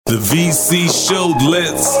The VC Show,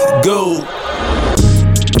 let's go.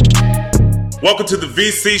 Welcome to the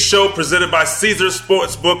VC Show presented by Caesars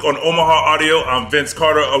Sportsbook on Omaha Audio. I'm Vince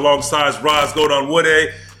Carter alongside Roz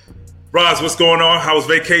Godon-Woode. Roz, what's going on? How was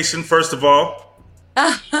vacation, first of all?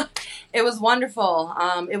 It was wonderful.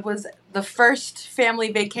 It was the first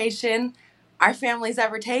family vacation our family's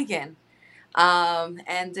ever taken.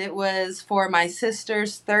 And it was for my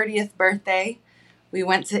sister's 30th birthday. We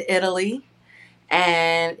went to Italy,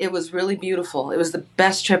 and it was really beautiful. It was the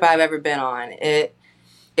best trip I've ever been on. It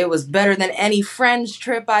was better than any Friends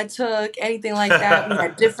trip I took, anything like that. We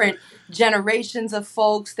had different generations of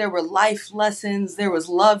folks. There were life lessons. There was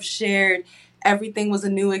love shared. Everything was a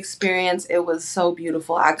new experience. It was so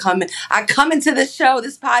beautiful. I come into this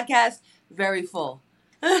podcast, very full.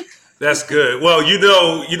 That's good. Well, you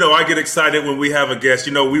know, I get excited when we have a guest.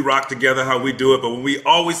 You know, we rock together how we do it, but when we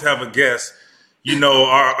always have a guest, you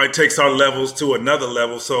know, it takes our levels to another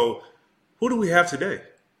level. So who do we have today?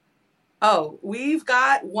 Oh, we've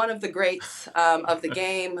got one of the greats of the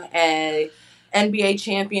game, an NBA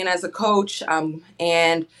champion as a coach,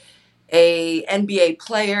 and a NBA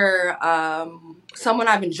player, someone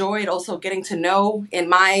I've enjoyed also getting to know in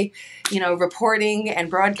my, reporting and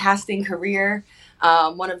broadcasting career.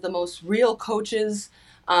 One of the most real coaches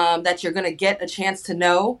that you're going to get a chance to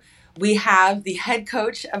know. We have the head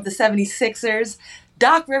coach of the 76ers,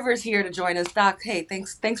 Doc Rivers, here to join us. Doc, hey,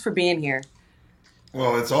 thanks for being here.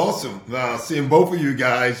 Well, it's awesome seeing both of you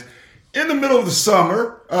guys in the middle of the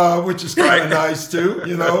summer, which is kind of nice too.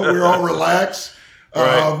 You know, we're all relaxed.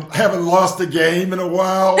 Right. Haven't lost a game in a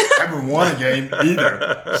while. Haven't won a game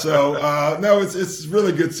either. So, no, it's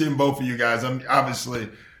really good seeing both of you guys. I'm obviously,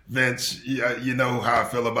 Vince, you know how I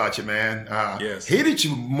feel about you, man. Yes. Hated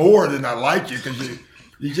you more than I like you because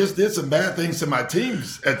you just did some bad things to my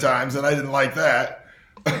teams at times, and I didn't like that.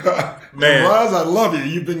 Man, Roz, I love you.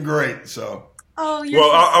 You've been great. So. Oh,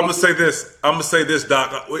 I'm gonna say this,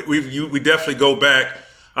 Doc. We definitely go back.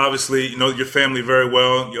 Obviously, you know your family very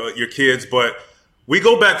well, your kids, but we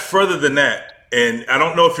go back further than that. And I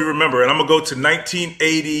don't know if you remember. And I'm gonna go to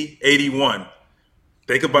 1980, 81.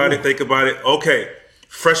 Think about it. Okay,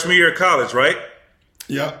 freshman year of college, right?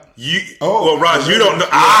 Yeah. Roz, you don't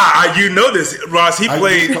know. You know this, Roz. He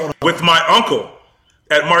played with my uncle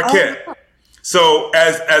at Marquette. Oh. So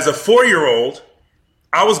as a 4-year-old.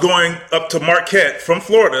 I was going up to Marquette from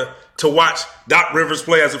Florida to watch Doc Rivers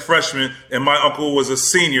play as a freshman, and my uncle was a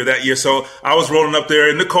senior that year. So I was rolling up there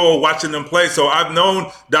in the cold watching them play. So I've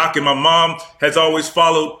known Doc, and my mom has always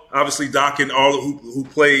followed, obviously, Doc and all who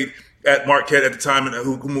played at Marquette at the time and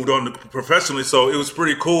who moved on to professionally. So it was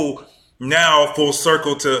pretty cool now, full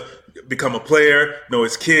circle, to become a player, know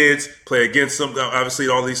his kids, play against them, obviously,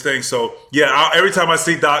 all these things. So, yeah, every time I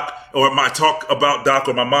see Doc or I talk about Doc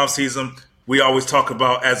or my mom sees him, we always talk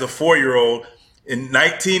about as a 4-year-old. In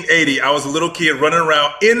 1980, I was a little kid running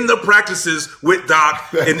around in the practices with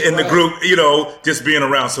Doc in the group, just being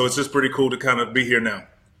around. So it's just pretty cool to kind of be here now.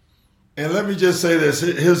 And let me just say this.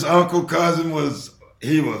 His cousin was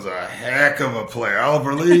a heck of a player.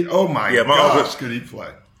 Oliver Lee, oh my gosh, could he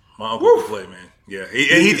play. My uncle could play, man. Yeah,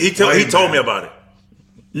 he told me about it.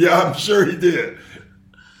 Yeah, I'm sure he did.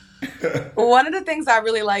 One of the things I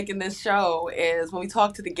really like in this show is when we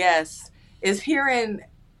talk to the guests, is hearing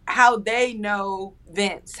how they know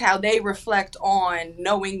Vince, how they reflect on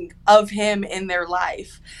knowing of him in their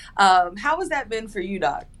life. How has that been for you,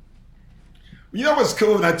 Doc? You know what's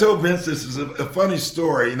cool? And I told Vince this is a funny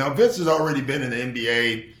story. Vince has already been in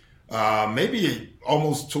the NBA, maybe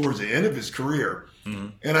almost towards the end of his career. Mm-hmm.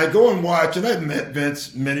 And I go and watch, and I've met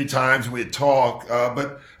Vince many times. We'd talk,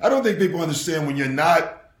 but I don't think people understand when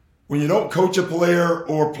you don't coach a player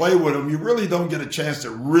or play with them, you really don't get a chance to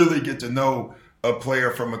really get to know a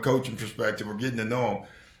player from a coaching perspective or getting to know him.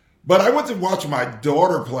 But I went to watch my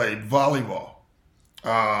daughter play volleyball.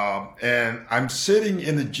 And I'm sitting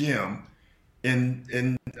in the gym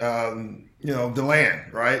in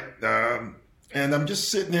DeLand, right? And I'm just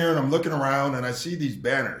sitting there and I'm looking around and I see these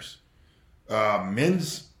banners.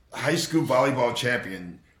 Men's high school volleyball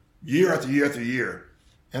champion, year after year after year.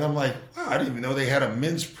 And I'm like, wow, I didn't even know they had a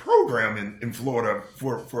men's program in Florida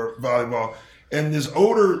for volleyball. And this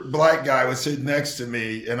older black guy was sitting next to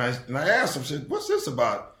me, and I asked him, I said, what's this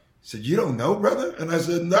about? He said, you don't know, brother? And I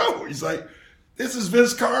said, no. He's like, this is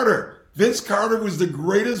Vince Carter. Vince Carter was the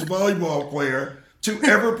greatest volleyball player to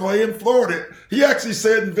ever play in Florida. He actually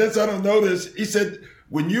said, and Vince, I don't know this, he said,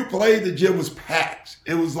 when you played, the gym was packed.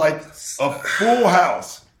 It was like a full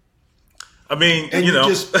house. I mean, and you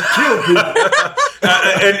just kill people.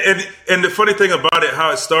 and the funny thing about it,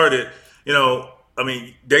 how it started,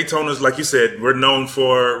 Daytona's, like you said, we're known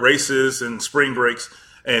for races and spring breaks.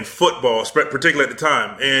 and football, particularly at the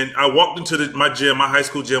time. And I walked into my gym, my high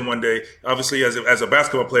school gym one day. Obviously, as a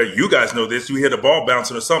basketball player, you guys know this. You hear the ball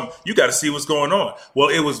bouncing or something, you got to see what's going on. Well,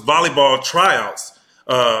 it was volleyball tryouts,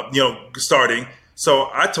 starting. So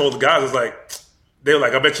I told the guys, I was like, they were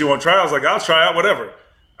like, I bet you want to try. I was like, I'll try out, whatever.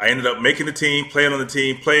 I ended up making the team, playing on the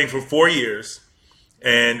team, playing for 4 years.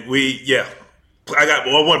 And I got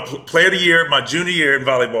won player of the year my junior year in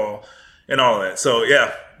volleyball and all of that. So,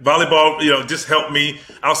 yeah, volleyball, just helped me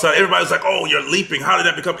outside. Everybody was like, oh, you're leaping. How did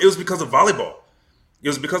that become? It was because of volleyball.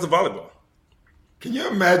 Can you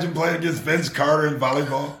imagine playing against Vince Carter in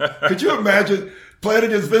volleyball? Could you imagine playing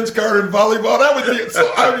against Vince Carter in volleyball? That would be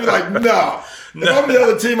so. I'd be like, no. If I'm the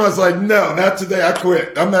other team, I was like, no, not today. I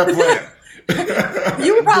quit. I'm not playing.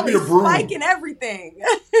 You were probably spiking everything.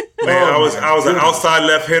 Man, I was an outside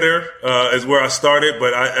left hitter is where I started,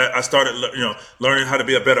 but I started learning how to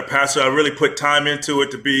be a better passer. I really put time into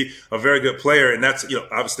it to be a very good player, and that's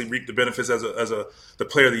obviously reaped the benefits as the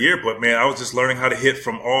player of the year. But man, I was just learning how to hit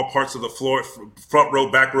from all parts of the floor, front row,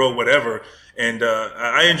 back row, whatever. And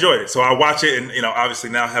I enjoyed it. So I watch it, and obviously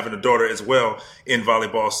now having a daughter as well in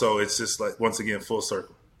volleyball, so it's just like once again full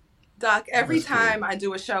circle. Doc, every time I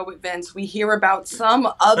do a show with Vince, we hear about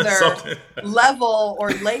some other level or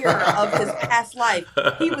layer of his past life.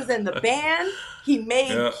 He was in the band.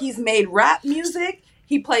 He's made rap music.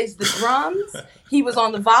 He plays the drums. He was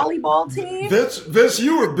on the volleyball team. Vince,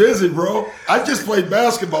 you were busy, bro. I just played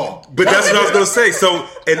basketball. But that's what I was going to say. So,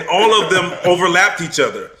 and all of them overlapped each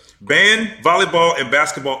other. Band, volleyball, and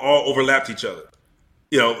basketball all overlapped each other.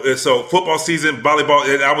 So football season,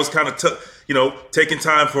 volleyball, and I was kind of taking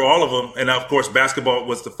time for all of them. And of course, basketball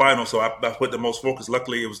was the final, so I put the most focus.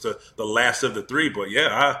 Luckily, it was the last of the three. But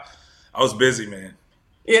yeah, I was busy, man.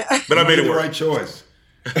 Yeah, but I made it work. The right choice.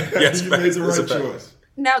 Yes, you made the right choice.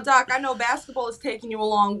 Now, Doc, I know basketball is taking you a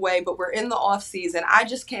long way, but we're in the off season. I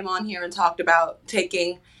just came on here and talked about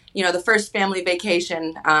taking, the first family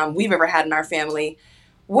vacation we've ever had in our family.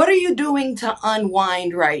 What are you doing to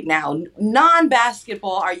unwind right now?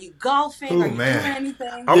 Non-basketball, are you golfing? Are you doing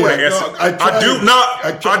anything? I want to answer.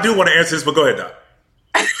 I do want to answer this, but go ahead, Doc.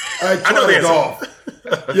 I know the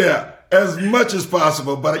golf. Yeah, as much as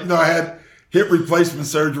possible. But, I had hip replacement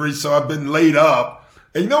surgery, so I've been laid up.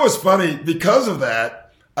 And what's funny? Because of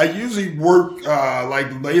that, I usually work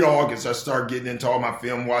like late August. I start getting into all my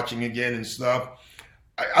film watching again and stuff.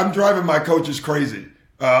 I'm driving my coaches crazy,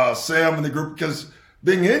 Sam and the group, because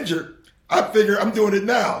being injured, I figure I'm doing it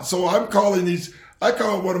now. So I'm calling these. I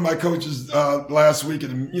called one of my coaches last week,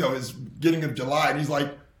 and it's beginning of July, and he's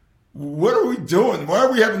like, "What are we doing? Why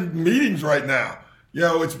are we having meetings right now?"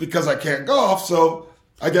 It's because I can't golf, so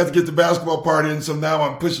I got to get the basketball part in. So now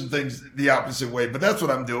I'm pushing things the opposite way. But that's what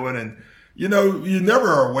I'm doing, and you never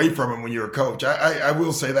are away from it when you're a coach. I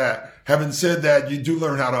will say that. Having said that, you do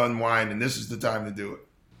learn how to unwind, and this is the time to do it.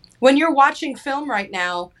 When you're watching film right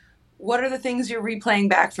now, what are the things you're replaying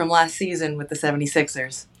back from last season with the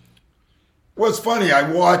 76ers? Well, it's funny.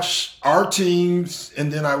 I watched our teams,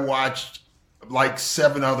 and then I watched like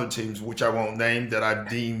 7 other teams, which I won't name, that I've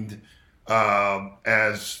deemed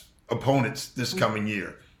as opponents this coming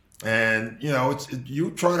year. And,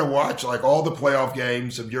 you try to watch like all the playoff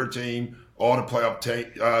games of your team, all the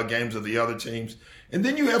playoff games of the other teams. And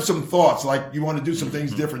then you have some thoughts, like you want to do some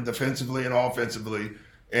things different defensively and offensively.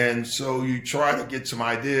 And so you try to get some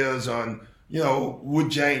ideas on, Wood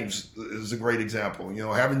James is a great example.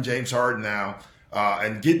 Having James Harden now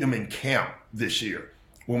and getting him in camp this year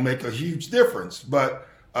will make a huge difference. But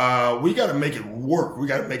we got to make it work. We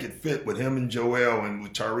got to make it fit with him and Joel and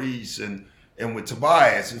with Tyrese and with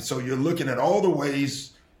Tobias. And so you're looking at all the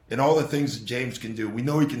ways and all the things that James can do. We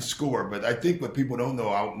know he can score, but I think what people don't know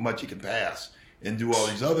how much he can pass and do all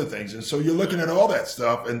these other things. And so you're looking at all that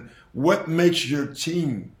stuff and what makes your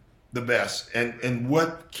team the best, and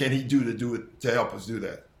what can he do to help us do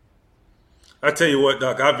that? I tell you what,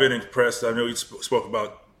 Doc, I've been impressed. I know you spoke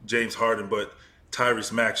about James Harden, but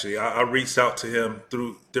Tyrese Maxey, I reached out to him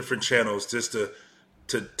through different channels just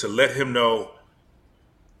to let him know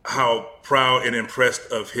how proud and impressed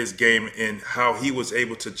of his game and how he was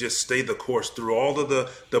able to just stay the course through all of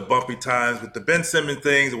the bumpy times with the Ben Simmons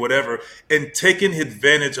things or whatever, and taking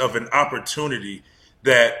advantage of an opportunity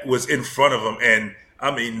that was in front of him and,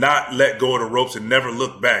 not let go of the ropes and never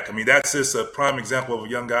look back. That's just a prime example of a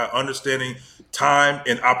young guy understanding time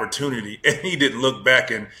and opportunity, and he didn't look back.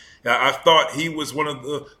 And I thought he was one of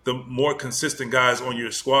the more consistent guys on your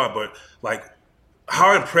squad. But,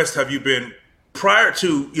 how impressed have you been prior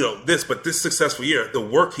to, this successful year, the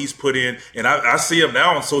work he's put in? And I see him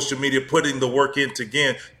now on social media putting the work in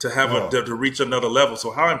to have to reach another level. So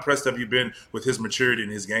how impressed have you been with his maturity in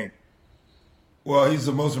his game? Well, he's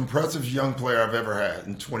the most impressive young player I've ever had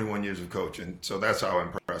in 21 years of coaching. So that's how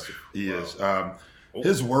impressive he is.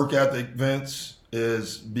 His work ethic, Vince,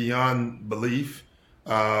 is beyond belief.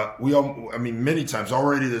 Many times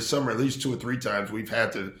already this summer, at least 2 or 3 times, we've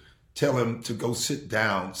had to tell him to go sit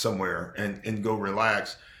down somewhere and go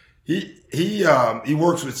relax. He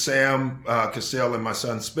works with Sam Cassell and my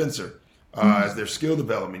son Spencer as their skill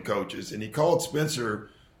development coaches, and he called Spencer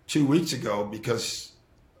 2 weeks ago because,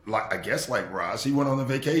 like Ross, he went on a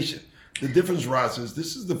vacation. The difference, Ross, is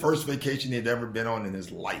this is the first vacation he'd ever been on in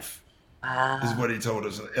his life. Is what he told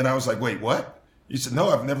us, and I was like, "Wait, what?" He said, "No,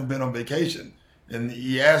 I've never been on vacation." And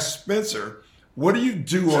he asked Spencer, "What do you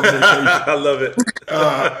do on vacation?" I love it.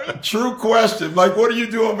 True question. Like, what do you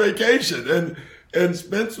do on vacation? And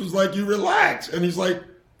Spence was like, "You relax." And he's like,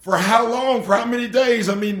 "For how long? For how many days?"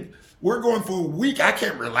 I mean, we're going for a week. I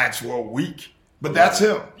can't relax for a week. But that's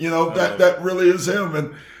him. That really is him.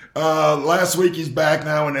 And last week he's back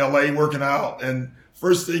now in LA working out. And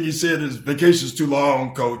first thing he said is, "Vacation's too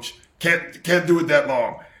long, coach. Can't do it that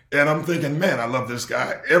long." And I'm thinking, man, I love this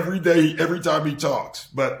guy every day, every time he talks.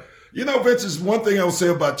 But, Vince, is one thing I'll say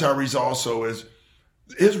about Tyrese also is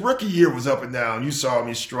his rookie year was up and down. You saw him.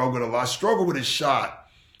 He struggled a lot, struggled with his shot.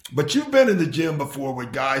 But you've been in the gym before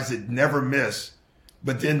with guys that never miss,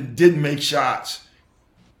 but then didn't make shots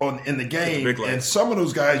in the game. And some of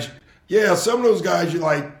those guys, you're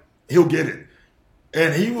like, he'll get it.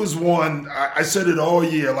 And he was one, I said it all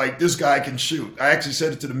year, like, this guy can shoot. I actually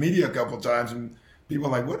said it to the media a couple of times, and people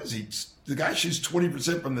are like, what is he? The guy shoots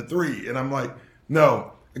 20% from the three. And I'm like,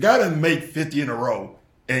 no, the guy doesn't make 50 in a row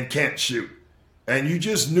and can't shoot. And you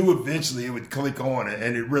just knew eventually it would click on,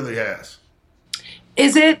 and it really has.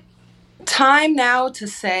 Is it time now to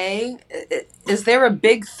say, is there a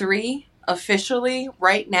big 3 officially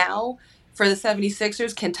right now for the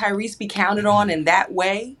 76ers? Can Tyrese be counted on in that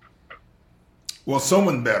way? Well,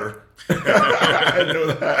 someone better. I know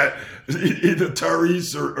that. Either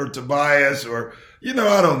Tyrese or Tobias or, I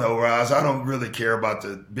don't know, Roz. I don't really care about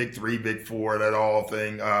the big 3, big 4, that all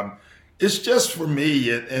thing. It's just for me,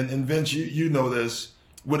 and Vince, you know this,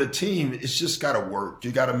 with a team, it's just got to work.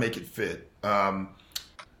 You got to make it fit.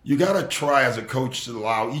 You got to try as a coach to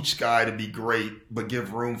allow each guy to be great, but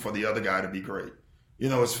give room for the other guy to be great.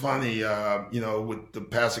 It's funny, with the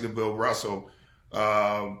passing of Bill Russell,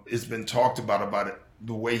 it's been talked about it,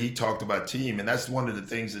 the way he talked about team. And that's one of the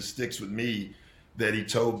things that sticks with me that he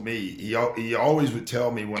told me. He always would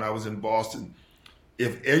tell me when I was in Boston,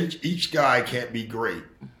 if each guy can't be great,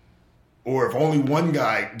 or if only one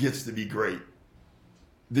guy gets to be great,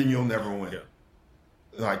 then you'll never win. Yeah.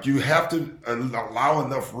 Like, you have to allow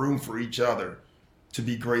enough room for each other to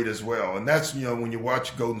be great as well. And that's, when you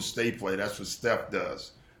watch Golden State play, that's what Steph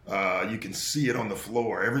does. You can see it on the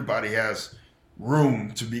floor. Everybody has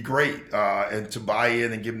room to be great and to buy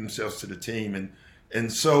in and give themselves to the team.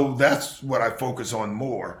 And so that's what I focus on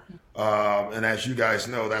more. And as you guys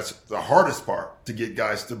know, that's the hardest part, to get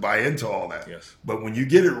guys to buy into all that. Yes. But when you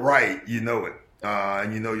get it right, you know it,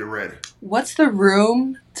 and you're ready. What's the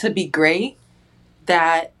room to be great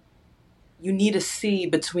that you need to see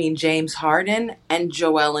between James Harden and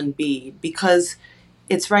Joel Embiid? Because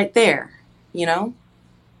it's right there,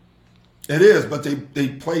 It is, but they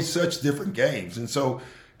play such different games. And so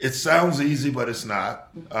it sounds easy, but it's not.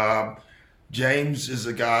 James is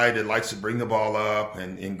a guy that likes to bring the ball up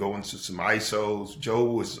and go into some ISOs. Joe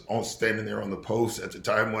was standing there on the post at the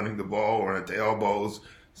time, wanting the ball, or at the elbows.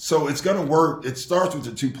 So it's going to work. It starts with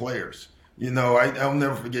the 2 players. I'll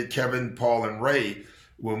never forget Kevin, Paul, and Ray.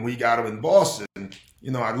 When we got them in Boston,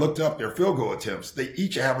 I looked up their field goal attempts. They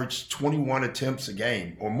each averaged 21 attempts a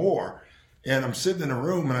game or more. And I'm sitting in the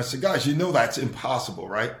room and I said, guys, that's impossible,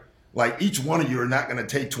 right? Like, each one of you are not going to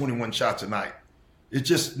take 21 shots a night. It's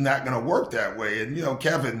just not going to work that way. And,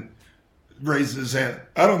 Kevin raises his hand.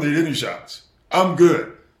 I don't need any shots. I'm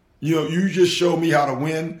good. You just show me how to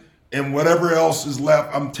win, and whatever else is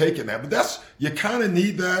left, I'm taking that. But you kind of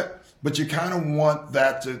need that, but you kind of want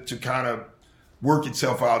that to kind of work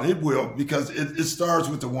itself out. It will, because it starts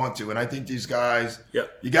with the want to. And I think these guys,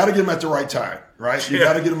 you got to get them at the right time, right? You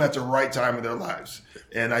got to get them at the right time in their lives.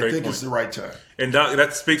 And I think it's the right time. And Doc,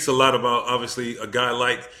 that speaks a lot about, obviously, a guy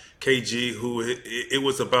like KG, who it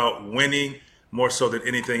was about winning more so than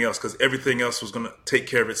anything else, because everything else was going to take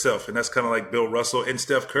care of itself. And that's kind of like Bill Russell and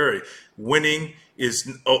Steph Curry. Winning is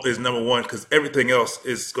number one, because everything else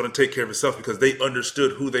is going to take care of itself, because they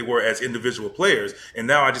understood who they were as individual players. And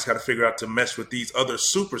now I just got to figure out to mesh with these other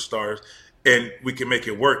superstars, and we can make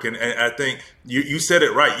it work. And I think you said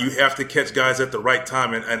it right. You have to catch guys at the right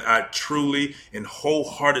time. And I truly and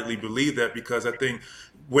wholeheartedly believe that, because I think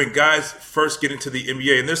when guys first get into the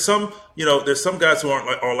NBA, and there's some guys who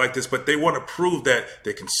are like this, but they want to prove that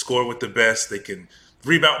they can score with the best, they can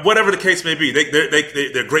rebound, whatever the case may be.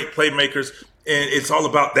 They're great playmakers, and it's all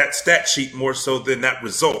about that stat sheet more so than that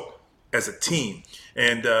result as a team.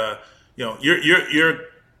 And you're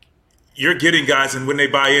getting guys, and when they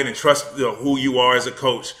buy in and trust who you are as a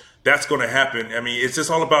coach, that's going to happen. I mean, it's just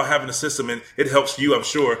all about having a system, and it helps you, I'm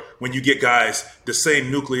sure, when you get guys, the same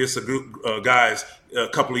nucleus of guys a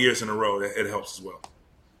couple of years in a row. It helps as well.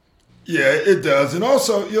 Yeah, it does. And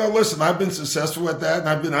also, listen, I've been successful at that, and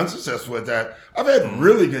I've been unsuccessful at that. I've had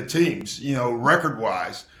really good teams,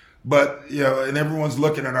 record-wise. But, and everyone's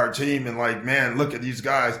looking at our team and like, man, look at these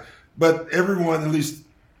guys. But everyone, at least,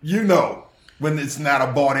 when it's not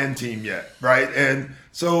a bought-in team yet, right? And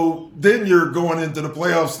so then you're going into the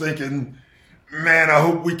playoffs thinking, man, I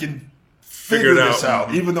hope we can figure this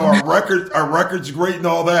out. Even though our record's great and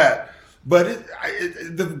all that. But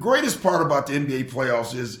the greatest part about the NBA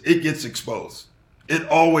playoffs is it gets exposed. It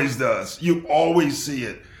always does. You always see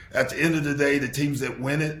it. At the end of the day, the teams that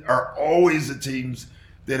win it are always the teams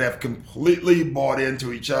that have completely bought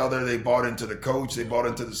into each other. They bought into the coach. They bought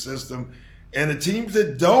into the system. And the teams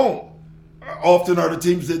that don't often are the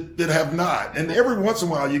teams that have not. And every once in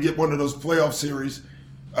a while, you get one of those playoff series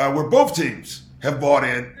where both teams have bought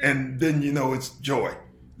in, and then it's joy.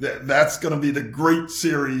 That's going to be the great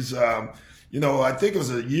series. I think it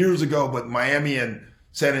was years ago, but Miami and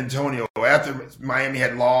San Antonio, after Miami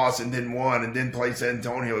had lost and then won and then played San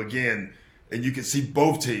Antonio again, and you could see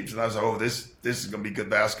both teams. And I was like, this is going to be good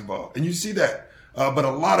basketball. And you see that. But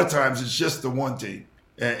a lot of times it's just the one team,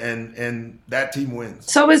 and that team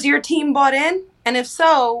wins. So is your team bought in? And if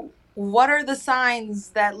so, what are the signs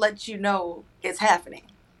that let you know it's happening?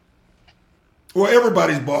 Well,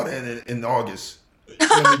 everybody's bought in August.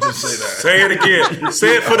 Let me just say that. Say it again.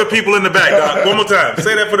 Say it for the people in the back, Doc. One more time.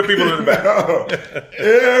 Say that for the people in the back.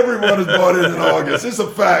 Everyone is bought in August. It's a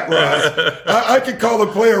fact, Ross. I could call a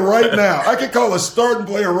player right now. I could call a starting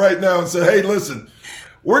player right now and say, hey, listen,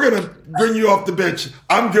 we're going to bring you off the bench.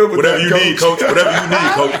 I'm good with whatever that, you coach. need, coach. Whatever you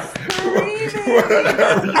need, coach.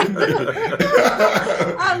 Whatever you need.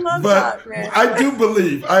 I love but that, man. I do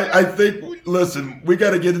believe, I think, listen, we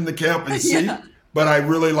got to get in the camp and see. Yeah. But I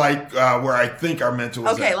really like where I think our mental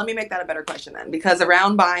is Okay, at. let me make that a better question then, because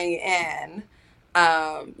around buying in,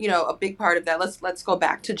 a big part of that. Let's go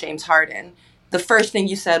back to James Harden. The first thing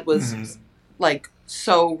you said was like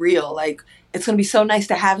so real. Like, it's going to be so nice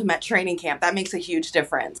to have him at training camp. That makes a huge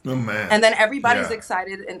difference. Oh man! And then everybody's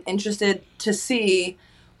excited and interested to see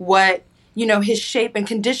what his shape and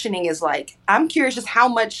conditioning is like. I'm curious just how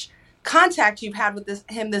much contact you've had with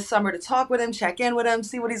him this summer to talk with him, check in with him,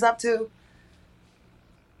 see what he's up to.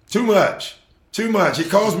 Too much. He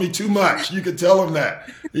calls me too much. You can tell him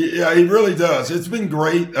that. He really does. It's been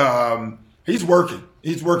great. He's working.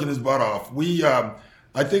 He's working his butt off.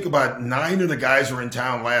 I think about 9 of the guys were in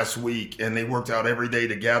town last week, and they worked out every day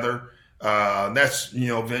together. That's,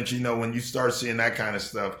 Vince, when you start seeing that kind of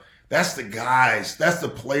stuff, that's the guys, that's the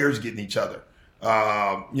players getting each other.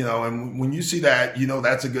 And when you see that,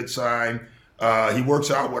 that's a good sign. He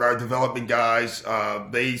works out with our development guys.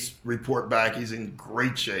 They report back. He's in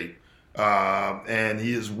great shape. And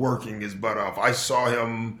he is working his butt off. I saw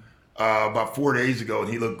him about 4 days ago,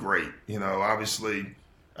 and he looked great. Obviously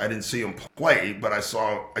I didn't see him play, but I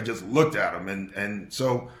just looked at him. And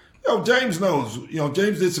so, James knows.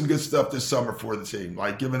 James did some good stuff this summer for the team,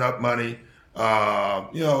 like giving up money.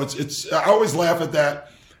 It's I always laugh at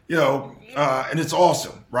that, and it's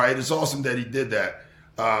awesome, right? It's awesome that he did that.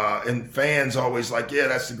 And fans always like, yeah,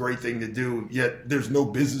 that's the great thing to do. Yet there's no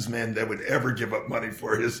businessman that would ever give up money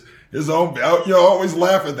for his own. I always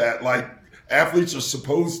laugh at that. Like, athletes are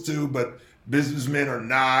supposed to, but businessmen are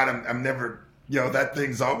not. I'm never, that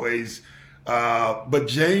thing's always. But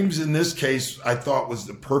James, in this case, I thought was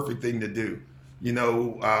the perfect thing to do. He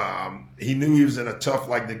knew he was in a tough,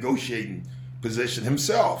 negotiating position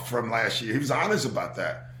himself from last year. He was honest about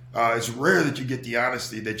that. It's rare that you get the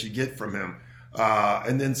honesty that you get from him.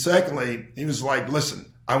 And then secondly, he was like, listen,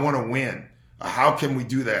 I want to win. How can we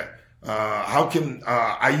do that? How can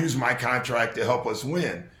I use my contract to help us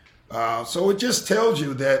win? So it just tells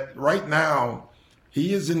you that right now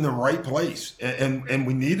he is in the right place. And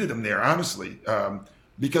we needed him there, honestly,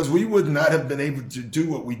 because we would not have been able to do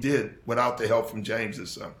what we did without the help from James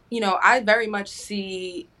this summer. I very much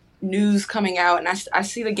see news coming out, and I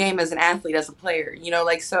see the game as an athlete, as a player,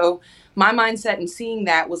 so my mindset in seeing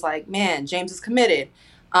that was like, man, James is committed.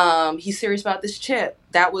 He's serious about this chip.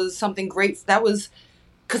 That was something great. That was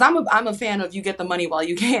because I'm a fan of you get the money while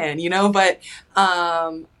you can, but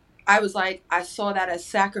I I was like, I saw that as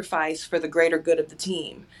sacrifice for the greater good of the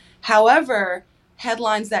team. However,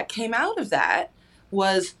 headlines that came out of that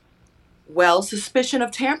was, well, suspicion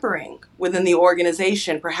of tampering within the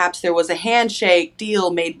organization. Perhaps there was a handshake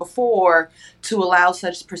deal made before to allow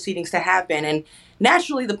such proceedings to happen. And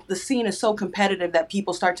naturally, the scene is so competitive that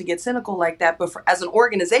people start to get cynical like that. But as an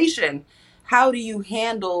organization, how do you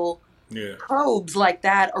handle probes like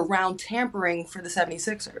that around tampering for the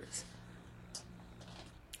 76ers?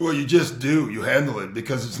 Well, you just do. You handle it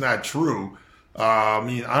because it's not true. I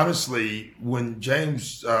mean, honestly, when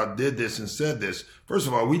James did this and said this, first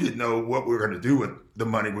of all, we didn't know what we were going to do with the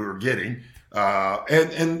money we were getting.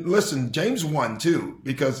 And listen, James won too,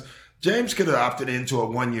 because James could have opted into a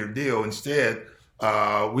 1-year deal. Instead,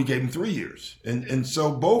 we gave him 3 years. And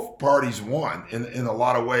so both parties won in a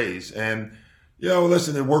lot of ways. And,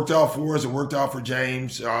 listen, it worked out for us. It worked out for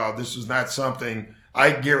James. This was not something,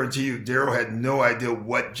 I guarantee you, Daryl had no idea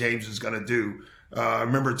what James was going to do. I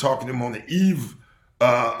remember talking to him on the eve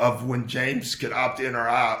of when James could opt in or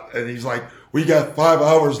out. And he's like, we got 5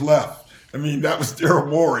 hours left. I mean, that was Daryl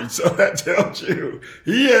Morey. So that tells you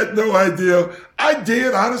he had no idea. I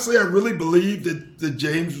did. Honestly, I really believed that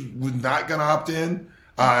James was not going to opt in,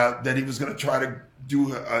 that he was going to try to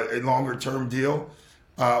do a longer term deal.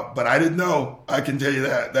 But I didn't know. I can tell you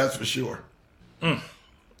that. That's for sure. I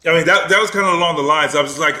mean, that was kind of along the lines. I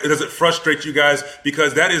was like, does it frustrate you guys?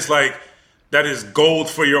 Because that is gold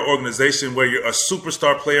for your organization, where you're a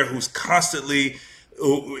superstar player who's constantly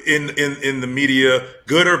in the media,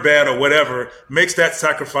 good or bad or whatever, makes that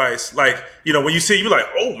sacrifice. Like, when you see it, you're like,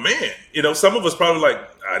 oh man, some of us probably like,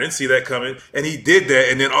 I didn't see that coming. And he did that.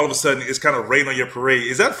 And then all of a sudden it's kind of rain on your parade.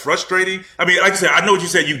 Is that frustrating? I mean, like I said, I know what you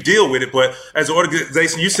said, you deal with it, but as an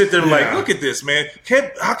organization, you sit there and like, look at this, man.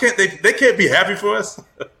 How can't they can't be happy for us?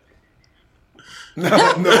 No,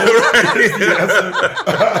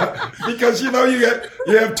 because you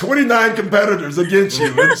have 29 competitors against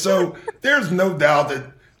you, and so there's no doubt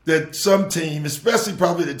that some team, especially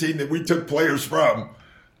probably the team that we took players from,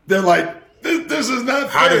 they're like, this is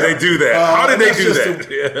not fair. How did they do that? How did they do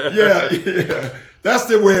that? Yeah, that's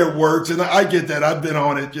the way it works, and I get that. I've been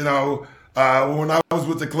on it. When I was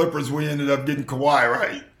with the Clippers, we ended up getting Kawhi,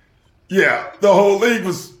 right? Yeah, the whole league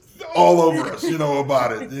was all over us,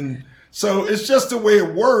 about it, and. So it's just the way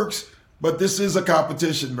it works, but this is a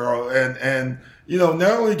competition, bro. And not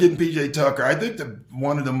only getting PJ Tucker, I think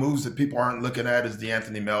one of the moves that people aren't looking at is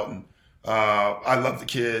DeAnthony Melton. I love the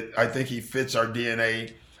kid. I think he fits our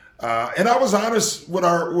DNA. And I was honest with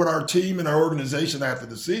our team and our organization after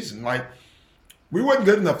the season. Like, we wasn't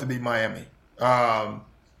good enough to beat Miami.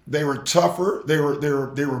 They were tougher. They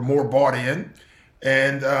were more bought in,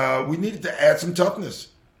 and we needed to add some toughness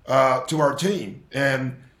to our team.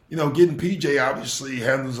 And getting PJ obviously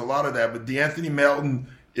handles a lot of that, but DeAnthony Melton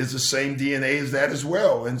is the same DNA as that as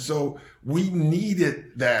well. And so we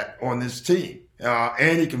needed that on this team.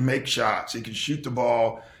 And he can make shots. He can shoot the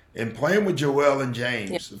ball. And playing with Joel and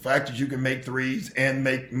James, the fact that you can make threes and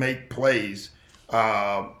make plays,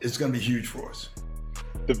 it's going to be huge for us.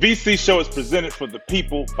 The VC Show is presented for the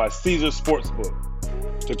people by Caesar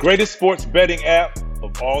Sportsbook, the greatest sports betting app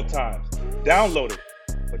of all time. Download it,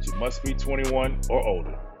 but you must be 21 or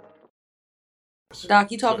older.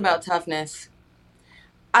 Doc, you talk about toughness.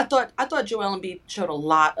 I thought Joel Embiid showed a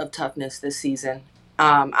lot of toughness this season.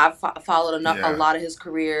 I've followed a lot of his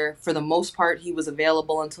career. For the most part, he was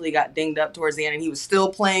available until he got dinged up towards the end, and he was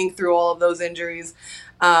still playing through all of those injuries.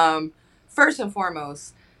 First and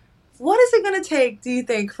foremost, what is it going to take, do you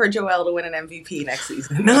think, for Joel to win an MVP next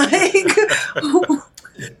season?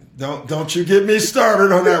 Don't you get me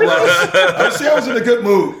started on that, Russ. I was in a good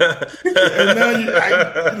mood. And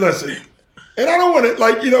now listen. And I don't want to,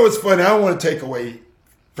 it's funny. I don't want to take away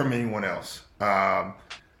from anyone else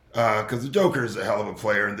because the Joker is a hell of a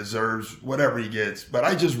player and deserves whatever he gets. But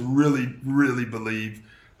I just really, really believe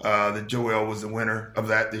that Joel was the winner of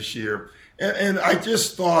that this year. And I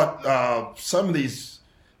just thought some of these,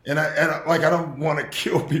 and I don't want to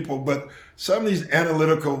kill people, but some of these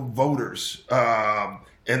analytical voters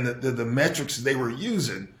and the metrics they were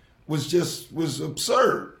using was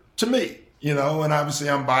absurd to me, and obviously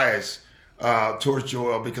I'm biased towards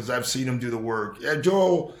Joel because I've seen him do the work. Yeah,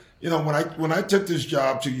 Joel, when I took this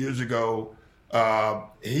job 2 years ago,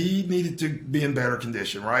 he needed to be in better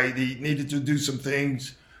condition, right? He needed to do some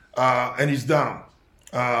things, and he's done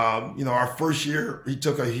them. Our first year, he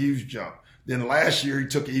took a huge jump. Then last year, he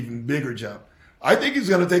took an even bigger jump. I think he's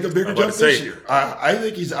going to take a bigger jump this year. I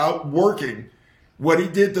think he's outworking what he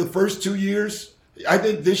did the first 2 years. I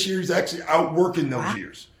think this year he's actually outworking those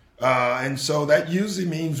years. And so that usually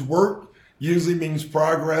means work, usually means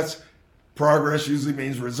progress progress usually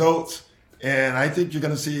means results. And I think you're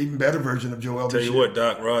going to see an even better version of Joel Tell this you year. what,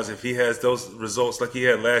 Doc Roz, if he has those results like he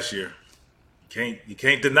had last year, you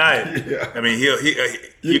can't deny it. Yeah. I mean,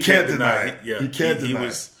 You can't deny it. Yeah, You can't he deny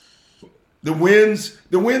was. The wins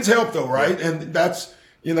help though, right? Yeah. And that's,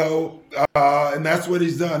 and that's what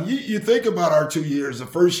he's done. You think about our 2 years. The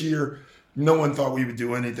first year, no one thought we would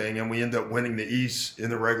do anything, and we end up winning the East in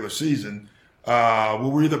the regular season. Were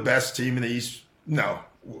we the best team in the East? No.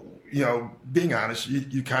 Being honest,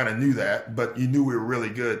 you kind of knew that, but you knew we were really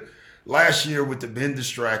good. Last year with the Ben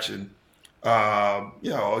distraction,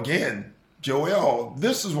 again, Joel,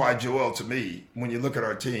 this is why Joel, to me, when you look at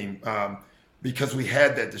our team, because we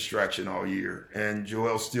had that distraction all year, and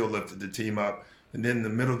Joel still lifted the team up. And then in the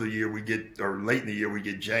middle of the year, late in the year, we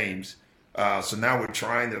get James. So now we're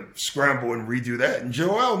trying to scramble and redo that. And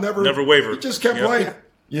Joel never wavered. He just kept playing.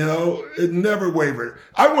 It never wavered.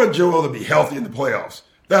 I want Joel to be healthy in the playoffs.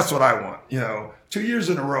 That's what I want. 2 years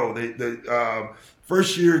in a row. The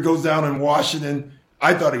first year he goes down in Washington.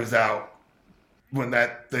 I thought he was out when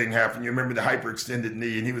that thing happened. You remember the hyperextended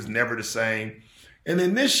knee, and he was never the same. And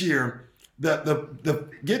then this year, the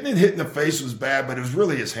getting it hit in the face was bad, but it was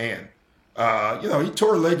really his hand. He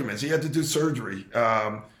tore ligaments. He had to do surgery.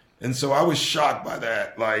 And so I was shocked by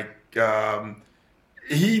that.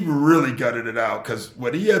 He really gutted it out because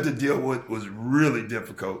what he had to deal with was really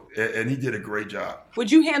difficult, and he did a great job.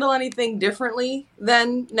 Would you handle anything differently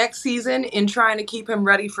than next season in trying to keep him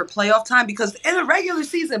ready for playoff time? Because in the regular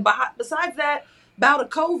season, besides that bout of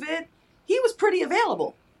COVID, he was pretty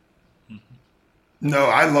available. No,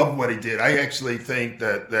 I love what he did. I actually think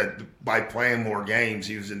that by playing more games,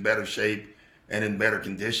 he was in better shape and in better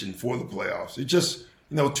condition for the playoffs. It just,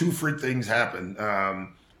 two freak things happened.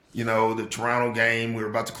 The Toronto game, we were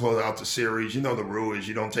about to close out the series. The rule is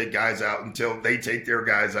you don't take guys out until they take their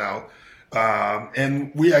guys out.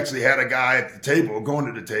 And we actually had a guy at the table, going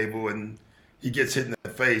to the table, and he gets hit in the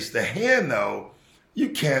face. The hand, though, you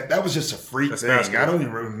can't. That was just a freak thing. Basketball. I don't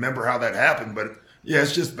even remember how that happened, but yeah,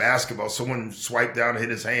 it's just basketball. Someone swiped down and hit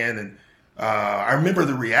his hand. And I remember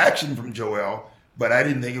the reaction from Joel, but I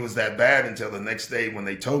didn't think it was that bad until the next day when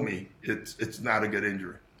they told me it's not a good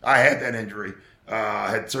injury. I had that injury.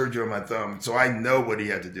 I had surgery on my thumb, so I know what he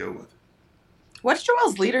had to deal with. What's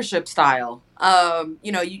Joel's leadership style?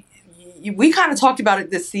 We kind of talked about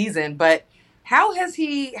it this season, but how does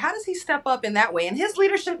he step up in that way? And his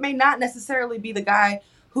leadership may not necessarily be the guy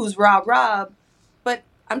who's Rob, but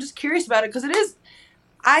I'm just curious about it because it is,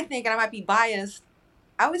 I think, and I might be biased,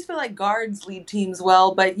 I always feel like guards lead teams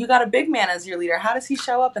well, but you got a big man as your leader. How does he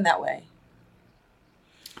show up in that way?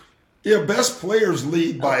 Yeah, best players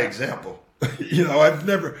lead by example. I've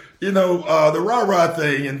never, the rah-rah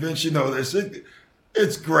thing, and Vince, this,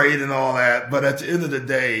 it's great and all that, but at the end of the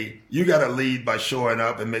day, you got to lead by showing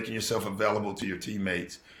up and making yourself available to your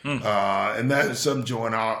teammates. And that is something Joel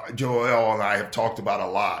and I have talked about a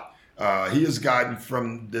lot. He has gotten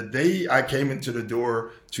from the day I came into the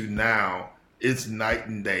door to now, it's night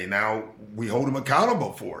and day. Now we hold him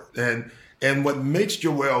accountable for it. And what makes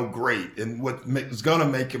Joel great and what is going to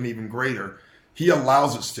make him even greater, he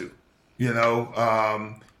allows us to.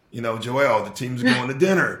 Joel, the team's going to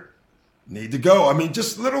dinner. Need to go. I mean,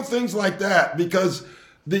 just little things like that because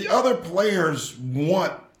the other players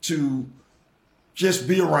want to just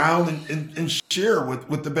be around and share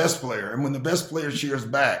with the best player. And when the best player shares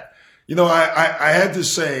back, I had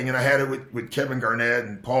this saying, and I had it with Kevin Garnett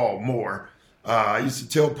and Paul Moore. I used to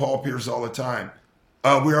tell Paul Pierce all the time,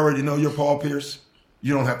 we already know you're Paul Pierce.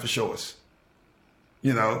 You don't have to show us.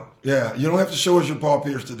 You don't have to show us you're Paul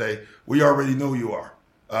Pierce today. We already know you are.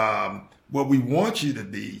 What we want you to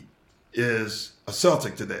be is a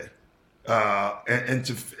Celtic today, and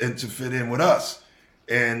to fit in with us.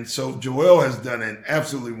 And so Joel has done an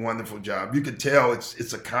absolutely wonderful job. You could tell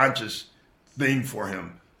it's a conscious thing for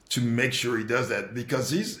him to make sure he does that because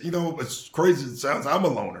he's, as crazy as it sounds, I'm a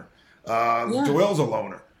loner. Joel's a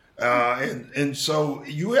loner. And so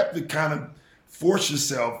you have to kind of force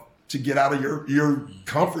yourself to get out of your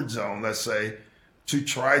comfort zone, let's say, to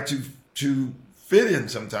try to fit in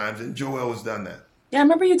sometimes. And Joel has done that. Yeah, I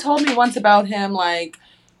remember you told me once about him, I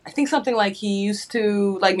think something like he used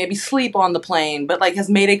to maybe sleep on the plane, but has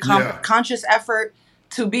made a conscious effort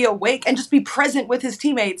to be awake and just be present with his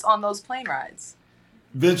teammates on those plane rides.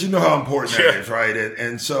 Vince, you know how important that is, right?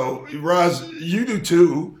 And so, Roz, you do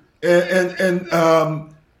too. And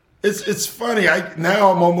it's funny.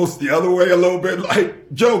 Now I'm almost the other way a little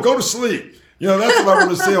bit. Joe, go to sleep. That's what I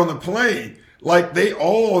want to say on the plane. They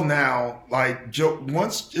all now, Joe.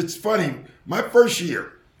 Once it's funny. My first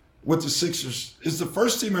year with the Sixers is the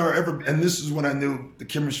first team I ever, and this is when I knew the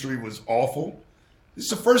chemistry was awful. This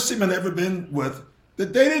is the first team I've ever been with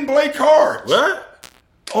that they didn't play cards. What?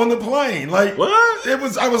 On the plane. Like, what?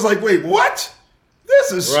 I was like, wait, what?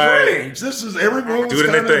 This is strange. This is everyone was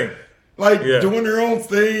doing their thing. Like doing their own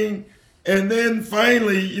thing. And then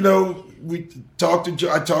finally, you know, I talked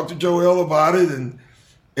to Joel about it, and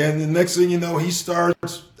the next thing you know, he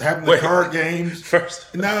starts having the card games.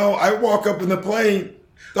 First, now I walk up in the plane,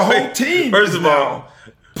 the whole team. First of all,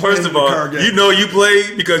 you know you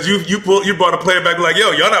play because you brought a player back like,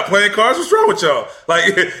 yo, y'all not playing cards. What's wrong with y'all?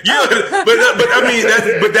 Like, but I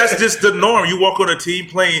mean, that's just the norm. You walk on a team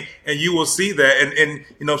plane and you will see that. And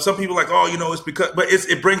you know, some people are like, oh, you know, it's because, but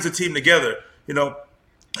it brings the team together. You know.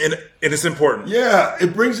 And it's important. Yeah,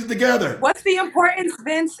 it brings it together. What's the importance,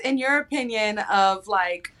 Vince, in your opinion, of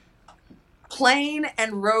like plane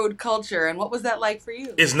and road culture, and what was that like for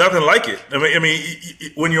you? It's nothing like it. I mean,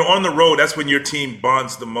 when you're on the road, that's when your team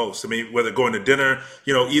bonds the most. I mean, whether going to dinner,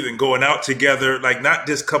 you know, even going out together, like not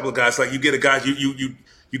just a couple of guys. Like you get a guy,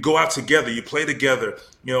 you go out together, you play together,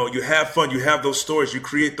 you know, you have fun, you have those stories, you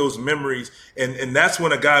create those memories, and that's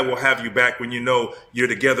when a guy will have you back when you know you're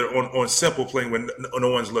together on simple playing when no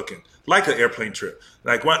one's looking, like an airplane trip,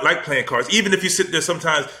 like playing cards. Even if you sit there,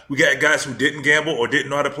 sometimes we got guys who didn't gamble or didn't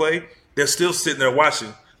know how to play, they're still sitting there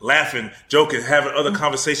watching, laughing, joking, having other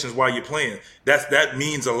conversations while you're playing. That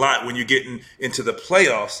means a lot when you're getting into the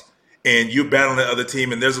playoffs. And you're battling the other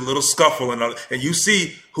team, and there's a little scuffle, and you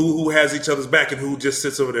see who has each other's back and who just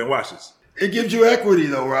sits over there and watches. It gives you equity,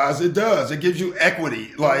 though, Roz. It does. It gives you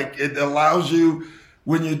equity. Like, it allows you,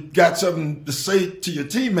 when you got something to say to your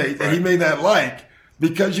teammate that he may not like,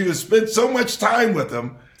 because you have spent so much time with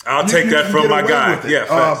him. I'll take that from my guy.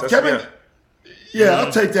 Yeah, Kevin. Yeah,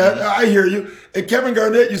 I'll take that. I hear you. And Kevin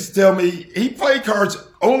Garnett used to tell me he played cards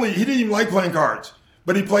only. He didn't even like playing cards,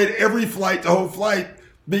 but he played every flight, the whole flight.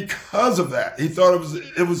 Because of that, he thought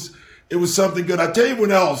it was something good. I tell you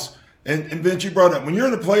what else, and Vince, you brought up when you're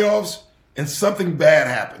in the playoffs and something bad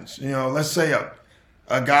happens. You know, let's say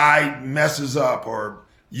a guy messes up, or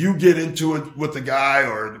you get into it with the guy,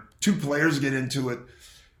 or two players get into it.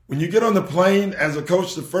 When you get on the plane as a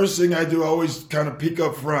coach, the first thing I do, I always kind of peek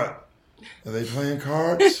up front. Are they playing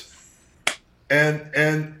cards?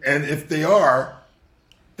 and if they are,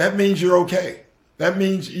 that means you're okay. That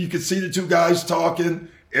means you can see the two guys talking.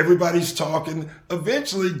 Everybody's talking.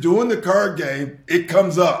 Eventually, doing the card game, it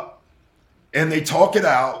comes up. And they talk it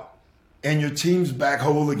out, and your team's back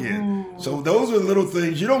whole again. So those are little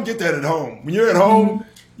things. You don't get that at home. When you're at home,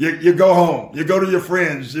 you go home. You go to your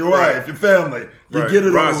friends, your wife, your family. You get it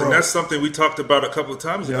on the road. And that's something we talked about a couple of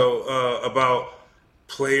times ago about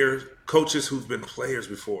coaches who've been players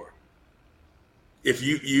before. If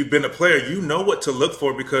you've been a player, you know what to look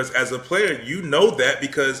for, because as a player, you know that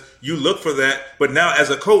because you look for that. But now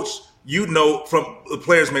as a coach, you know from the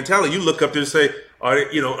player's mentality, you look up there and say,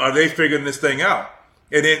 are they figuring this thing out?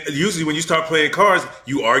 And then usually when you start playing cards,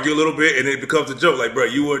 you argue a little bit, and it becomes a joke. Like, bro,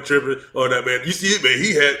 you weren't tripping, or that man, you see it, man,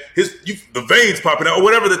 he had the veins popping out, or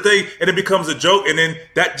whatever the thing, and it becomes a joke. And then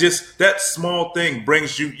that small thing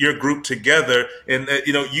brings your group together. And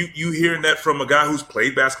you hearing that from a guy who's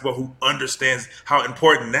played basketball, who understands how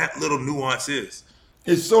important that little nuance is.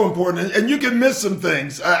 It's so important, and you can miss some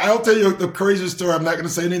things. I'll tell you the craziest story. I'm not going to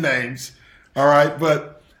say any names, all right,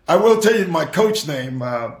 but I will tell you my coach name.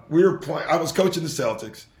 I was coaching the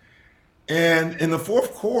Celtics, and in the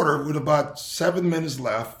fourth quarter, with about 7 minutes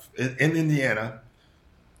left in Indiana,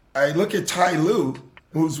 I look at Ty Lue,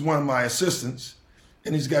 who's one of my assistants,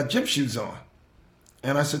 and he's got gym shoes on.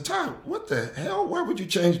 And I said, Ty, what the hell? Why would you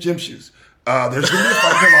change gym shoes? There's going to be a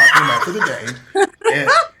fight in the locker room after the game,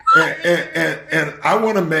 and I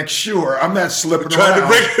want to make sure I'm not slipping around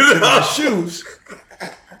in my shoes,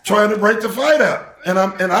 trying to break the fight up. And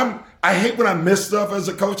I hate when I miss stuff as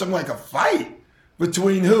a coach. I'm like, a fight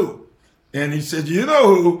between who? And he said, you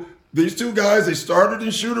know who? These two guys, they started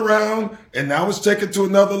in shoot around, and now it's taken to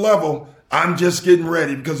another level. I'm just getting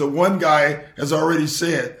ready because the one guy has already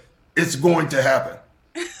said it's going to happen.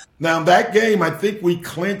 Now, that game, I think we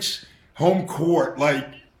clinched home court, like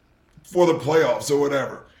for the playoffs or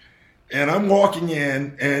whatever. And I'm walking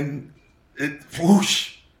in, and it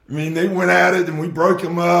whoosh. I mean, they went at it, and we broke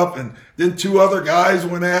them up, and then two other guys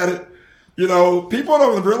went at it. You know, people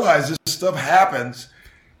don't realize this stuff happens.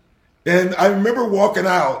 And I remember walking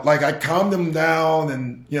out, like I calmed them down,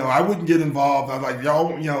 and, I wouldn't get involved. I'm like,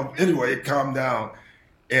 y'all, anyway, it calmed down.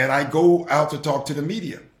 And I go out to talk to the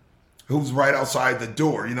media, who's right outside the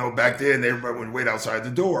door. Back then, everybody would wait outside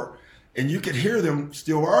the door. And you could hear them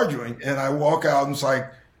still arguing. And I walk out, and it's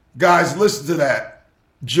like, guys, listen to that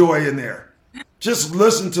joy in there. Just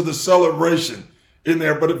listen to the celebration. in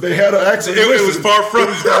there. But if they had an accent, it was far from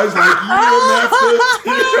those guys like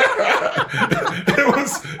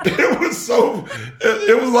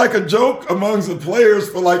it was like a joke amongst the players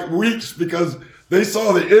for like weeks because they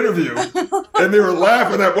saw the interview and they were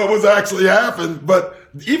laughing at what was actually happening. But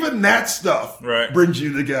even that stuff brings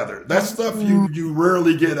you together. That stuff you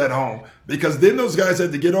rarely get at home because then those guys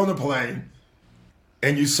had to get on the plane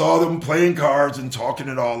and you saw them playing cards and talking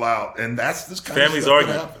it all out. And that's this kind Families of stuff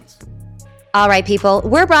arguing. that happens. All right, people,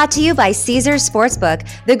 we're brought to you by Caesars Sportsbook,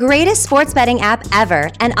 the greatest sports betting app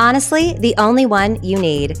ever, and honestly, the only one you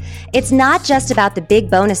need. It's not just about the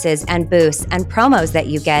big bonuses and boosts and promos that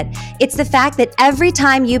you get. It's the fact that every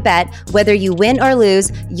time you bet, whether you win or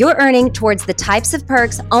lose, you're earning towards the types of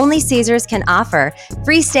perks only Caesars can offer.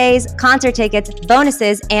 Free stays, concert tickets,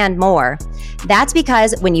 bonuses, and more. That's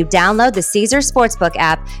because when you download the Caesars Sportsbook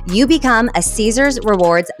app, you become a Caesars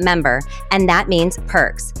Rewards member, and that means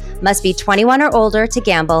perks. Must be 21 or older to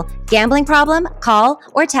gamble. Gambling problem? Call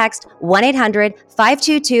or text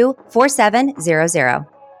 1-800-522-4700.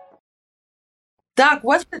 Doc,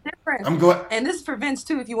 what's the difference? I'm glad. And this is for Vince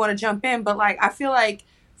too, if you want to jump in. But like, I feel like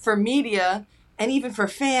for media and even for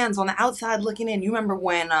fans on the outside looking in, you remember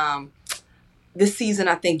when this season,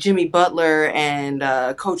 I think Jimmy Butler and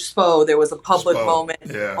Coach Spo, there was a public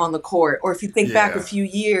moment on the court. Or if you think back a few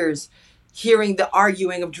years, hearing the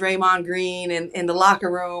arguing of Draymond Green in the locker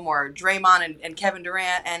room, or Draymond and Kevin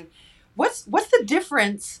Durant. And what's the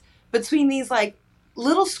difference between these like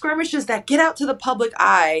little skirmishes that get out to the public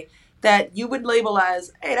eye that you would label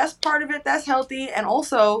as, hey, that's part of it, that's healthy, and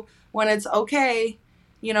also when it's okay,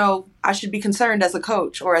 you know, I should be concerned as a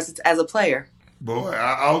coach or as a player? Boy,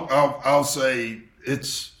 I'll say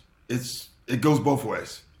it goes both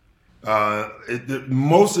ways.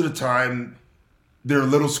 Most of the time, there are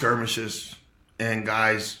little skirmishes and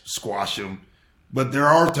guys squash them, but there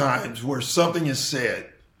are times where something is said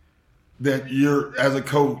that you're, as a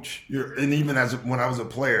coach, and even when I was a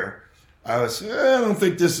player, I was, I don't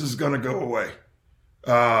think this is going to go away.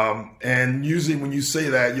 And usually when you say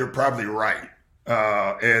that, you're probably right.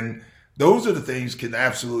 And those are the things can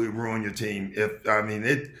absolutely ruin your team.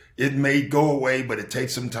 It may go away, but it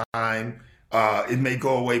takes some time. It may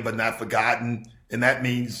go away, but not forgotten. And that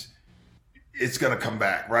means it's going to come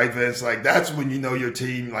back, right, Vince? Like, that's when you know your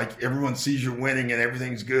team, like, everyone sees you're winning and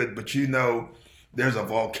everything's good, but you know there's a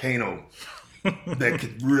volcano that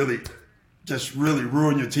could really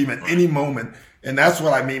ruin your team at any moment. And that's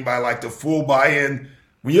what I mean by, like, the full buy-in.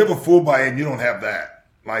 When you have a full buy-in, you don't have that.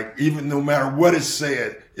 Like, even no matter what is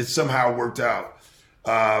said, it somehow worked out.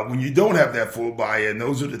 When you don't have that full buy-in,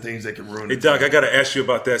 those are the things that can ruin it. Hey, Doc, I got to ask you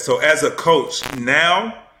about that. So as a coach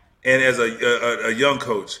now and as a young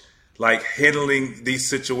coach, like handling these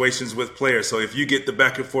situations with players. So if you get the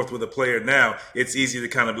back and forth with a player now, it's easy to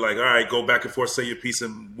kind of be like, all right, go back and forth, say your piece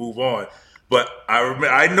and move on. But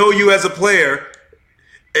I know you as a player,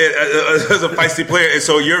 as a feisty player. And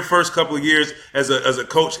so your first couple of years as a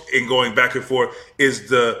coach in going back and forth, is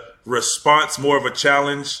the response more of a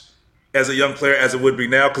challenge as a young player as it would be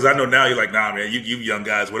now? Because I know now you're like, nah, man, you young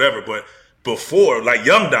guys, whatever. But before, like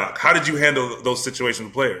young Doc, how did you handle those situations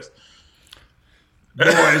with players? Boy,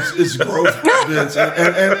 it's growth, Vince,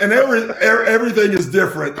 and everything is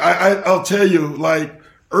different. I'll tell you, like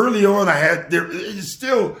early on,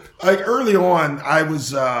 early on, I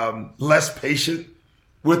was less patient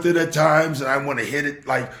with it at times, and I want to hit it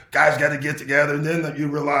like guys got to get together, and then you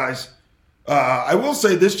realize. I will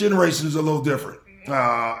say this generation is a little different,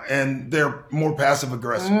 and they're more passive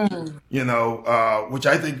aggressive. You know, which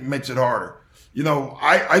I think makes it harder. You know,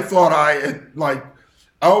 I thought I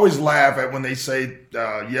always laugh at when they say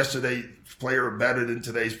yesterday's player are better than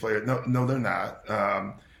today's player. No, they're not.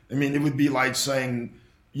 I mean, it would be like saying,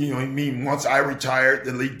 you know, I mean, once I retired,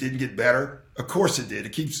 the league didn't get better. Of course it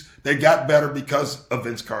did. They got better because of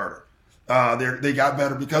Vince Carter. They got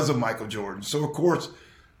better because of Michael Jordan. So of course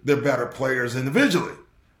they're better players individually.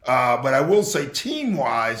 But I will say,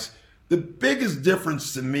 team-wise, the biggest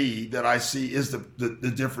difference to me that I see is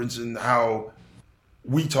the difference in how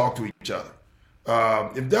we talk to each other.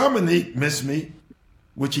 If Dominique missed me,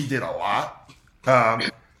 which he did a lot,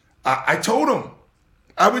 I told him.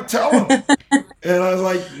 I would tell him. And I was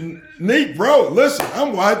like, Nick, bro, listen,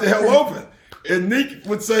 I'm wide the hell open. And Nick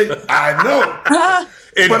would say, I know.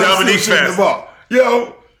 In Dominique fashion. The ball. You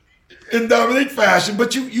know, in Dominique fashion,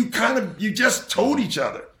 but you just told each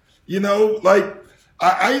other. You know, like,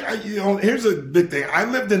 here's a big thing. I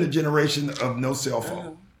lived in a generation of no cell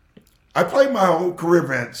phone. I played my whole career,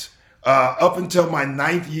 Vince, up until my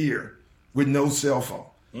 9th year with no cell phone.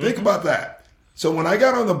 Think about that. So when I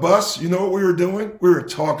got on the bus, you know what we were doing? We were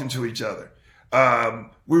talking to each other.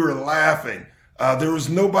 We were laughing. there was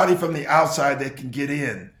nobody from the outside that can get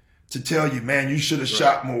in to tell you, man, you should have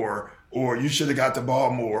shot more, or you should have got the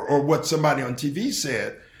ball more, or what somebody on TV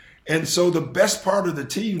said. And so the best part of the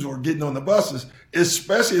teams were getting on the buses,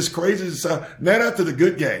 especially as crazy as it sounds, not after the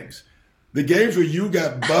good games. The games where you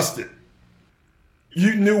got busted,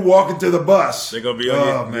 you knew walking to the bus, They're gonna be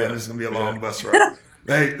this is gonna be a long bus ride.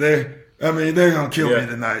 they're gonna kill me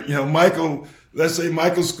tonight. Michael, let's say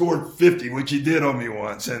Michael scored 50, which he did on me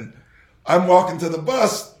once, and I'm walking to the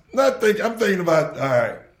bus, I'm thinking about, all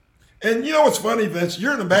right. And you know what's funny, Vince?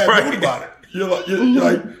 You're in a bad mood about it. You're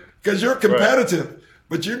like, because you're competitive,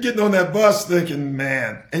 but you're getting on that bus thinking,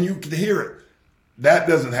 man, and you can hear it. That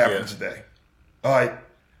doesn't happen today.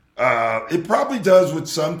 It probably does with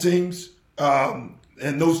some teams, and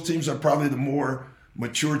those teams are probably the more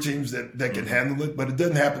mature teams that can handle it, but it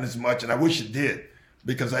doesn't happen as much, and I wish it did,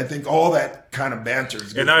 because I think all that kind of banter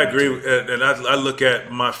is good. And I agree, and I look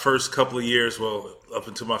at my first couple of years, up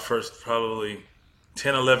until my first probably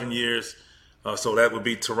 10, 11 years, so that would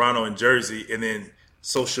be Toronto and Jersey, and then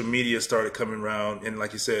social media started coming around, and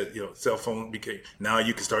like you said, cell phone became, now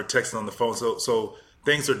you can start texting on the phone, so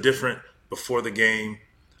things are different before the game.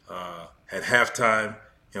 At halftime,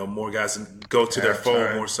 more guys go to their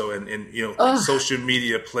phone more so, and social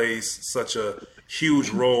media plays such a huge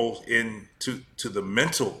role to the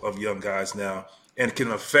mental of young guys now, and can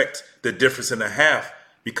affect the difference in a half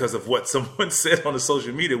because of what someone said on the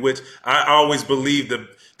social media, which I always believe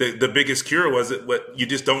the biggest cure was you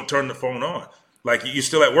just don't turn the phone on. Like, you're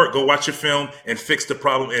still at work, go watch your film and fix the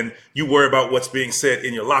problem, and you worry about what's being said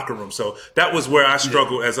in your locker room. So that was where I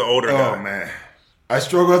struggled as an older guy. Oh, man. I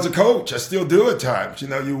struggle as a coach. I still do at times.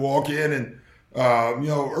 You walk in and,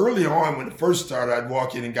 early on when it first started, I'd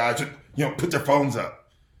walk in and guys would, put their phones up,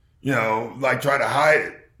 like try to hide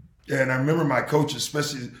it. And I remember my coaches,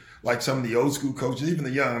 especially like some of the old school coaches, even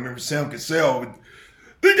the young, I remember Sam Cassell,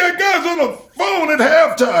 they got guys on the phone at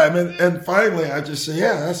halftime. And finally I just say,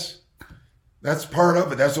 yeah, that's part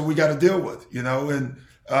of it. That's what we got to deal with,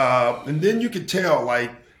 and then you could tell,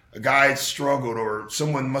 like, a guy had struggled, or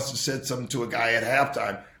someone must have said something to a guy at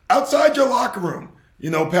halftime outside your locker room.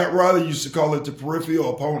 Pat Riley used to call it the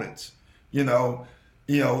peripheral opponents. The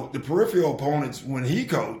peripheral opponents, when he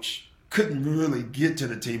coached, couldn't really get to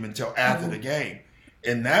the team until after the game.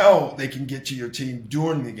 And now they can get to your team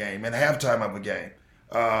during the game and halftime of a game.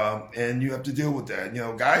 And you have to deal with that.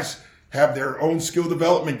 Guys have their own skill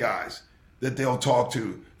development guys that they'll talk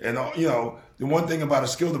to. And, the one thing about a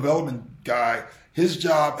skill development guy, his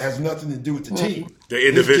job has nothing to do with the team. The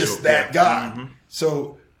individual. He's just that guy. Mm-hmm.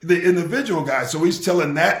 So the individual guy, so he's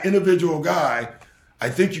telling that individual guy, I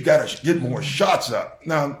think you got to get more shots up.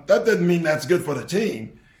 Now, that doesn't mean that's good for the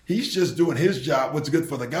team. He's just doing his job, what's good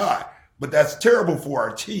for the guy. But that's terrible for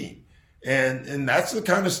our team. And that's the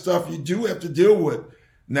kind of stuff you do have to deal with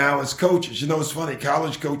now as coaches. It's funny,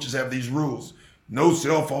 college coaches have these rules. No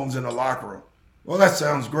cell phones in the locker room. Well, that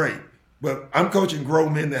sounds great. But I'm coaching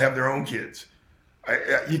grown men that have their own kids.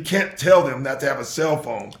 You can't tell them not to have a cell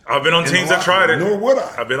phone. I've been on teams that tried it. Nor would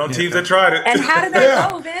I. I've been on teams that tried it. And how did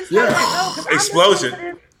that go, Vince? How did that go? Explosion.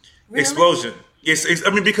 Really? Explosion.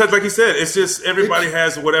 Because like you said, it's just everybody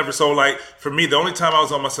has whatever. So, like, for me, the only time I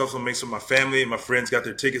was on my cell phone, make sure my family and my friends got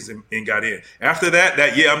their tickets and got in. After that,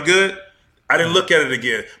 I'm good. I didn't look at it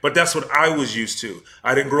again, but that's what I was used to.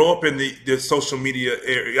 I didn't grow up in the social media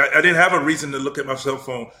area. I didn't have a reason to look at my cell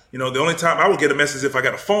phone. The only time I would get a message if I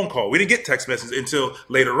got a phone call. We didn't get text messages until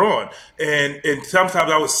later on. And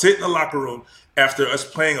sometimes I would sit in the locker room after us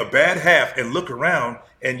playing a bad half and look around,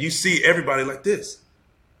 and you see everybody like this.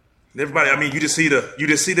 Everybody, you just see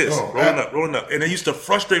this rolling up, and it used to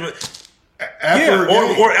frustrate me.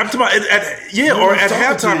 Or I'm talking about at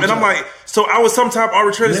halftime, and I'm like, so I was sometimes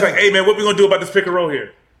arbitrarily like, hey man, what we gonna do about this pick and roll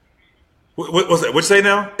here? What was that? What you say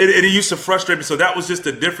now? It used to frustrate me, so that was just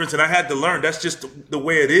the difference, and I had to learn that's just the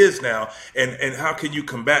way it is now, and how can you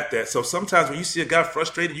combat that? So sometimes when you see a guy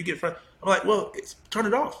frustrated, you get frustrated. I'm like, well, turn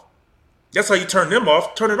it off. That's how you turn them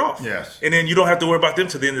off. Turn it off. Yes, and then you don't have to worry about them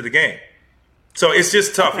to the end of the game. So it's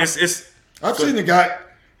just tough. I've seen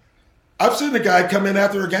the guy come in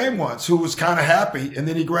after a game once who was kind of happy, and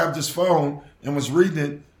then he grabbed his phone and was reading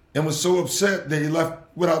it and was so upset that he left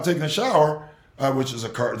without taking a shower, which is a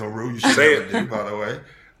cardinal rule you should never do, by the way.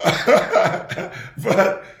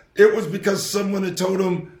 But it was because someone had told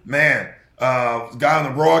him, man, the guy on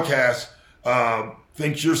the broadcast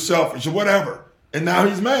thinks you're selfish or whatever, and now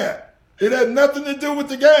he's mad. It had nothing to do with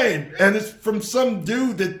the game, and it's from some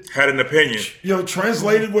dude that had an opinion.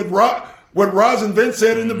 Translated what what Roz and Vince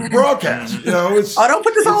said in the broadcast. It's don't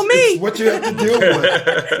put this on me. It's what you have to deal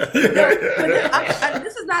with.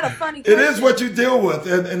 This is not a funny question. It is what you deal with,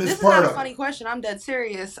 and it's this part is not of a funny question. I'm dead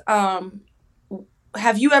serious.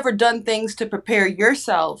 Have you ever done things to prepare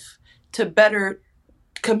yourself to better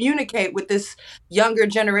communicate with this younger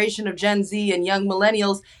generation of Gen Z and young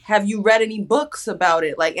millennials? Have you read any books about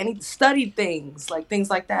it? Like any studied things, like things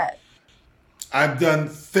like that? I've done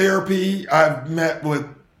therapy. I've met with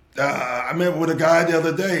I met with a guy the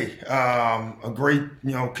other day, a great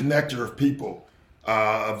connector of people,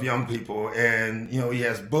 of young people, and he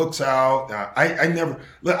has books out.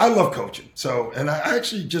 I love coaching, and I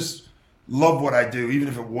actually just love what I do, even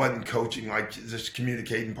if it wasn't coaching, like this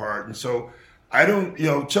communicating part. And so I don't,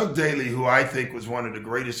 Chuck Daly, who I think was one of the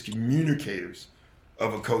greatest communicators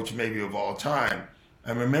of a coach, maybe of all time.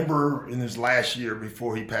 I remember in his last year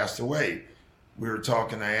before he passed away, we were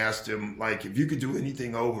talking. I asked him, like, if you could do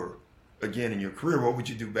anything over again in your career, what would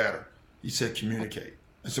you do better? He said, communicate.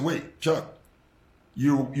 I said, wait, Chuck,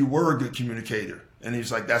 you were a good communicator. And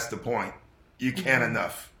he's like, that's the point. You can't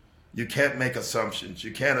enough. You can't make assumptions.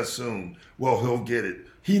 You can't assume, well, he'll get it.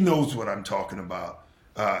 He knows what I'm talking about.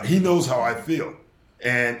 He knows how I feel.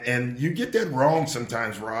 And you get that wrong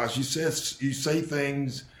sometimes, Raj. You say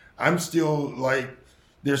things. I'm still like,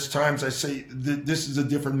 there's times I say, this is a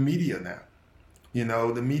different media now.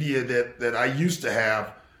 The media that I used to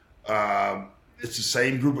have, it's the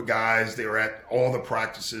same group of guys. They were at all the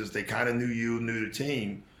practices. They kind of knew the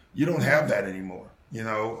team. You don't have that anymore.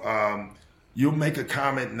 You'll make a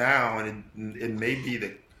comment now, and it may be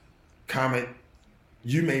the comment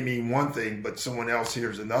you may mean one thing, but someone else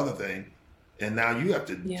hears another thing, and now you have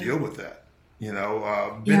to deal with that.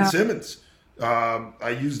 Ben Simmons,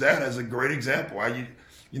 I use that as a great example.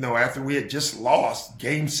 After we had just lost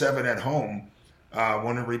Game 7 at home,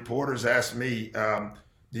 one of the reporters asked me,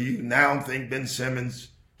 do you now think Ben Simmons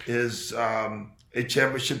is a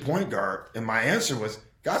championship point guard? And my answer was,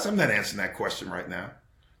 guys, I'm not answering that question right now.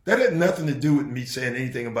 That had nothing to do with me saying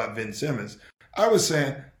anything about Ben Simmons. I was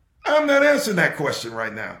saying, I'm not answering that question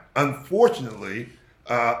right now. Unfortunately,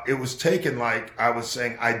 it was taken like I was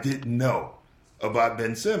saying I didn't know about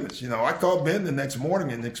Ben Simmons. I called Ben the next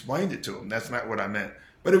morning and explained it to him. That's not what I meant.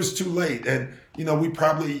 But it was too late. And, we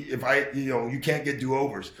probably, you can't get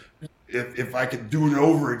do-overs. If I could do it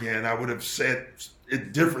over again, I would have said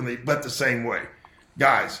it differently, but the same way.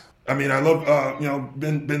 Guys, I love,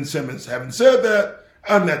 Ben Simmons. Having said that,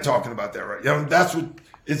 I'm not talking about that right. That's what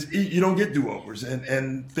it's. You don't get do-overs,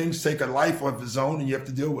 and things take a life of its own, and you have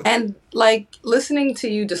to deal with it. And like listening to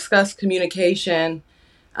you discuss communication,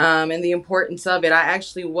 and the importance of it, I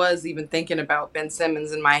actually was even thinking about Ben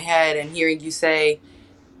Simmons in my head, and hearing you say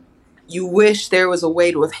you wish there was a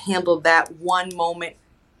way to have handled that one moment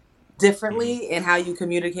differently in how you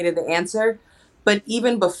communicated the answer. But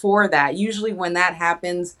even before that, usually when that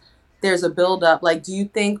happens, there's a buildup. Like, do you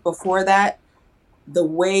think before that, the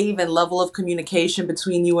wave and level of communication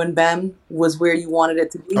between you and Ben was where you wanted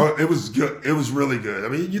it to be? Oh, it was good. It was really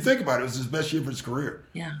good. You think about it, it was his best year of his career.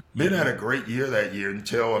 Yeah. Ben had a great year that year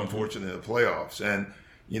until, unfortunately, the playoffs. And,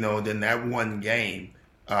 then that one game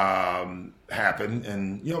happened.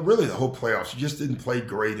 And, really the whole playoffs, you just didn't play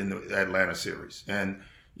great in the Atlanta series. And,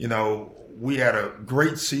 we had a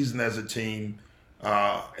great season as a team,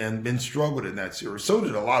 and Ben struggled in that series. So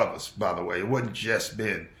did a lot of us, by the way. It wasn't just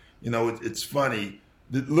Ben. It's funny,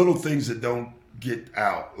 the little things that don't get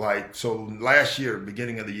out. Like, so last year,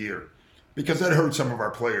 beginning of the year, because that hurt some of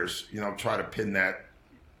our players, try to pin that,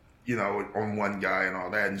 on one guy and all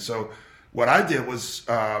that. And so what I did was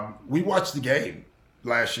we watched the game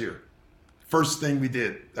last year. First thing we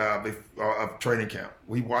did of training camp,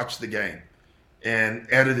 we watched the game and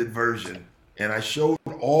edited version. And I showed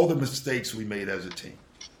all the mistakes we made as a team.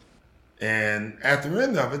 And at the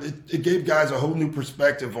end of it, it gave guys a whole new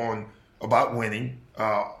perspective about winning,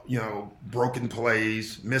 broken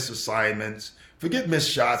plays, missed assignments, forget missed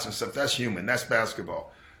shots and stuff. That's human. That's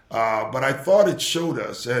basketball. But I thought it showed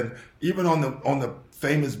us, and even on the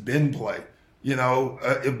famous Ben play,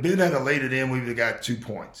 if Ben had laid it in, we would have got 2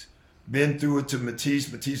 points. Ben threw it to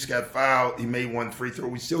Matisse. Matisse got fouled. He made one free throw.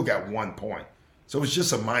 We still got 1 point. So it's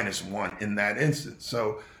just a -1 in that instance.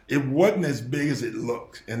 So it wasn't as big as it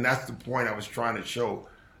looked. And that's the point I was trying to show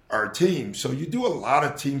our team. So you do a lot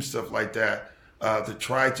of team stuff like that to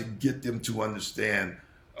try to get them to understand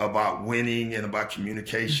about winning and about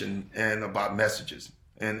communication and about messages.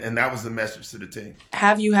 And that was the message to the team.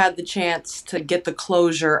 Have you had the chance to get the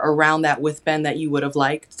closure around that with Ben that you would have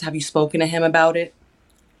liked? Have you spoken to him about it?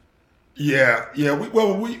 Yeah.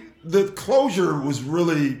 The closure was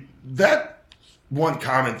really that. one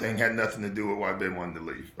common thing had nothing to do with why Ben wanted to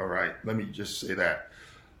leave. All right, let me just say that.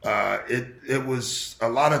 It was a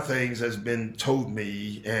lot of things has been told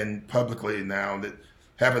me and publicly now that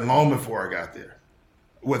happened long before I got there.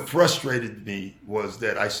 What frustrated me was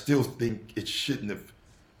that I still think it shouldn't have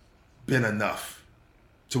been enough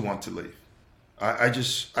to want to leave. I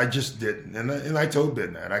just didn't, and I told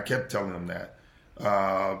Ben that. I kept telling him that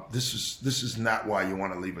this is not why you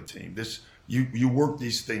want to leave a team. You work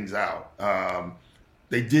these things out.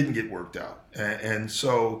 They didn't get worked out, and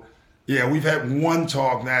so yeah, we've had one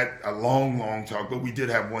talk, not a long talk, but we did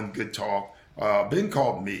have one good talk. Ben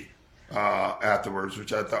called me afterwards,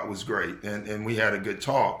 which I thought was great, and we had a good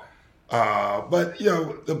talk. But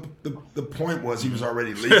the point was he was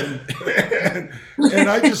already leaving, and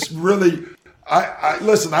I just really.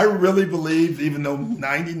 Listen, I really believed, even though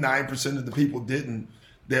 99% of the people didn't,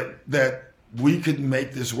 that we could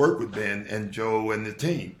make this work with Ben and Joe and the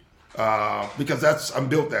team. Because I'm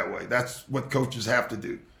built that way. That's what coaches have to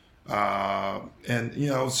do.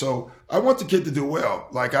 So I want the kid to do well.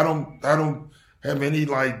 Like, I don't have any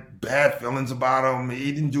like bad feelings about him.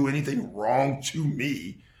 He didn't do anything wrong to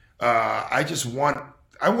me. I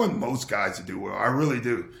want most guys to do well. I really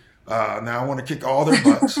do. Now I want to kick all their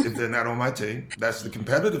butts if they're not on my team. That's the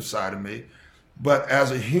competitive side of me. But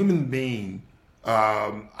as a human being,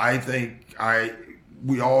 I think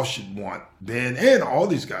we all should want Ben and all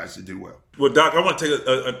these guys to do well. Well, Doc, I want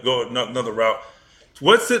to go another route.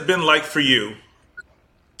 What's it been like for you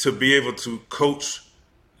to be able to coach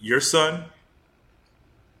your son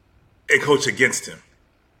and coach against him?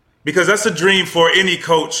 Because that's a dream for any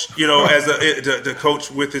coach, as to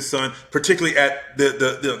coach with his son, particularly at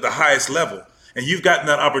the highest level. And you've gotten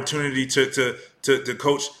that opportunity to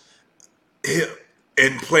coach him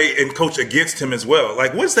and play and coach against him as well.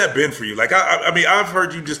 Like, what's that been for you? Like, I mean, I've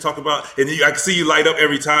heard you just talk about, and I can see you light up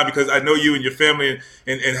every time because I know you and your family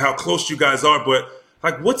and how close you guys are. But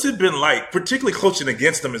like, what's it been like, particularly coaching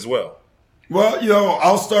against him as well? Well,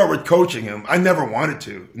 I'll start with coaching him. I never wanted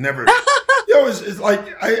to, never. It's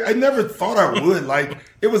like I never thought I would. Like,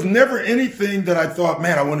 it was never anything that I thought,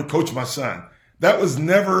 man, I want to coach my son. That was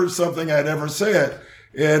never something I'd ever said.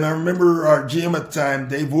 And I remember our GM at the time,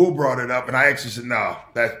 Dave Wool, brought it up, and I actually said, no,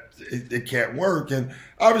 it can't work. And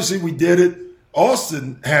obviously we did it.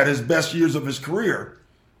 Austin had his best years of his career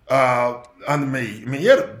under me. I mean, he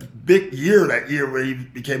had a big year that year where he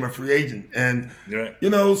became a free agent. And,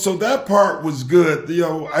 so that part was good.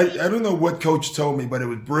 I don't know what coach told me, but it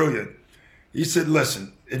was brilliant. He said,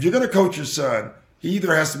 listen, if you're going to coach your son, he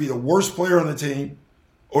either has to be the worst player on the team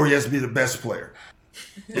or he has to be the best player.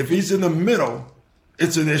 If he's in the middle,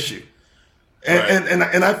 it's an issue. And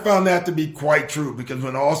I found that to be quite true because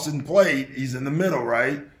when Austin played, he's in the middle,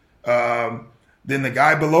 right? Then the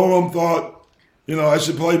guy below him thought, I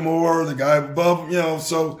should play more. The guy above him,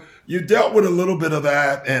 so you dealt with a little bit of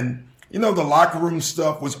that. And, the locker room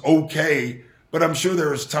stuff was okay, but I'm sure there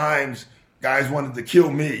was times guys wanted to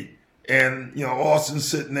kill me. And, Austin's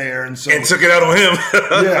sitting there. And took it out on him.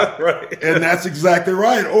 Yeah. Right. And that's exactly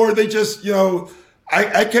right. Or they just,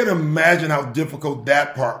 I can't imagine how difficult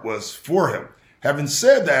that part was for him. Having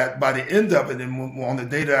said that, by the end of it, and on the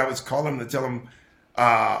day that I was calling him to tell him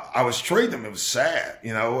I was trading him, it was sad.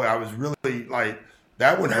 I was really like,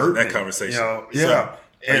 that would hurt me. That conversation. Yeah.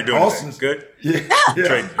 And Austin's good. Yeah.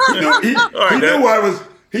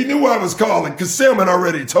 He knew I was calling because Sam had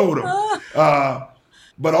already told him.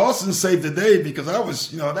 But Austin saved the day because I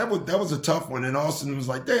was, that was a tough one. And Austin was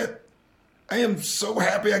like, Dad, I am so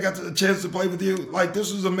happy I got the chance to play with you. Like,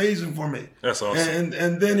 this was amazing for me. That's awesome.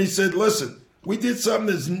 And then he said, listen, we did something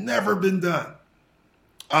that's never been done.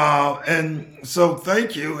 And so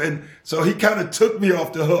thank you. And so he kind of took me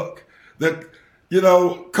off the hook.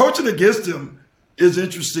 Coaching against him is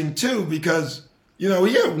interesting too because, he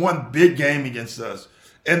had one big game against us.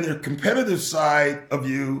 And the competitive side of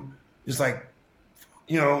you is like,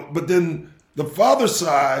 but then the father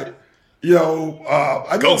side, I know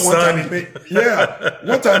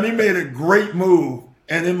one time he made a great move,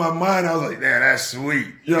 and in my mind I was like, "Man, that's sweet."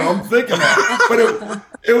 I'm thinking that, but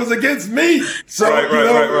it was against me, so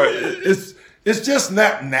right. It's just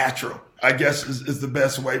not natural. I guess is the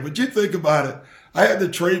best way. But you think about it, I had to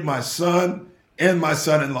trade my son and my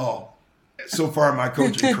son-in-law so far in my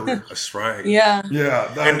coaching career. That's right. Yeah.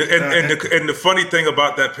 And the funny thing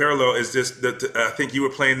about that parallel is just that I think you were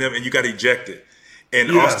playing them and you got ejected. And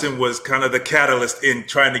Austin was kind of the catalyst in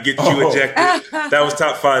trying to get you ejected. That was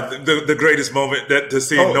top 5, the greatest moment to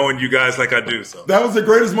see knowing you guys like I do. So that was the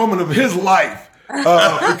greatest moment of his life.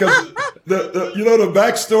 Because the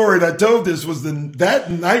backstory that I told this was that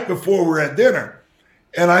night before we were at dinner.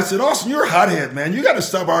 And I said, Austin, you're a hothead, man. You got to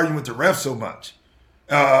stop arguing with the ref so much.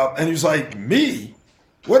 And he was like, me?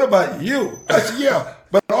 What about you? I said, yeah,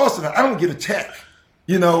 but Austin, I don't get a tech.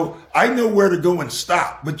 You know, I know where to go and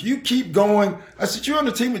stop, but you keep going. I said, you're on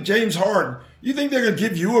the team with James Harden. You think they're going to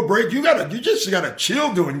give you a break? You just got to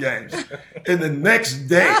chill doing games. And the next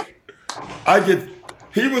day,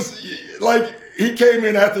 he came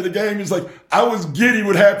in after the game. He's like, I was giddy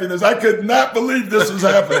with happiness. I could not believe this was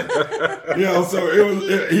happening.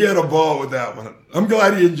 So he had a ball with that one. I'm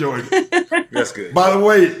glad he enjoyed it. That's good. By the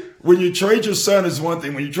way, when you trade your son is one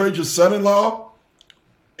thing. When you trade your son-in-law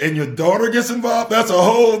and your daughter gets involved, that's a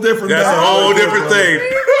whole different thing.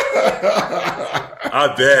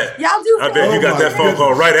 I bet. Y'all do. I bet you got that phone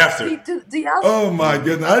call right after. Do y'all? Oh my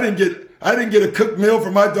goodness! I didn't get a cooked meal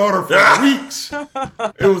for my daughter for weeks.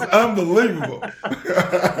 It was unbelievable.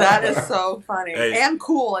 That is so funny and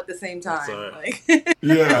cool at the same time.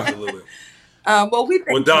 Yeah, absolutely.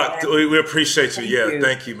 Well, Doc, we appreciate you.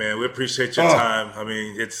 Thank You, man. We appreciate your time. I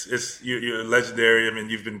mean, you're legendary. I mean,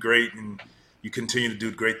 you've been great, and you continue to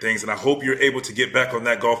do great things. And I hope you're able to get back on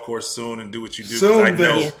that golf course soon and do what you do. Because I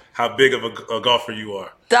know how big of a golfer you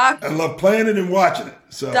are. Doc, I love playing it and watching it.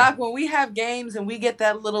 So, Doc, when we have games and we get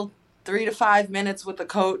that little 3 to 5 minutes with the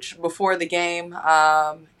coach before the game,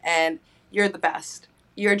 and you're the best.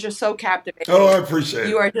 You're just so captivating. Oh, I appreciate it.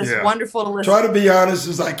 You are just wonderful to listen. Try to be honest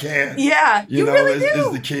as I can. Yeah, you really do.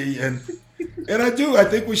 Is the key. And I do. I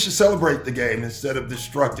think we should celebrate the game instead of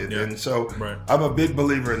destruct it. Yeah. And so I'm a big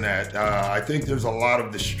believer in that. I think there's a lot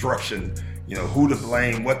of destruction, who to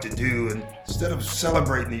blame, what to do, and instead of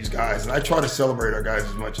celebrating these guys. And I try to celebrate our guys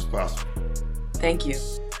as much as possible. Thank you.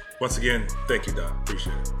 Once again, thank you, Doc.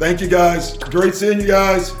 Appreciate it. Thank you, guys. Great seeing you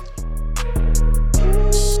guys.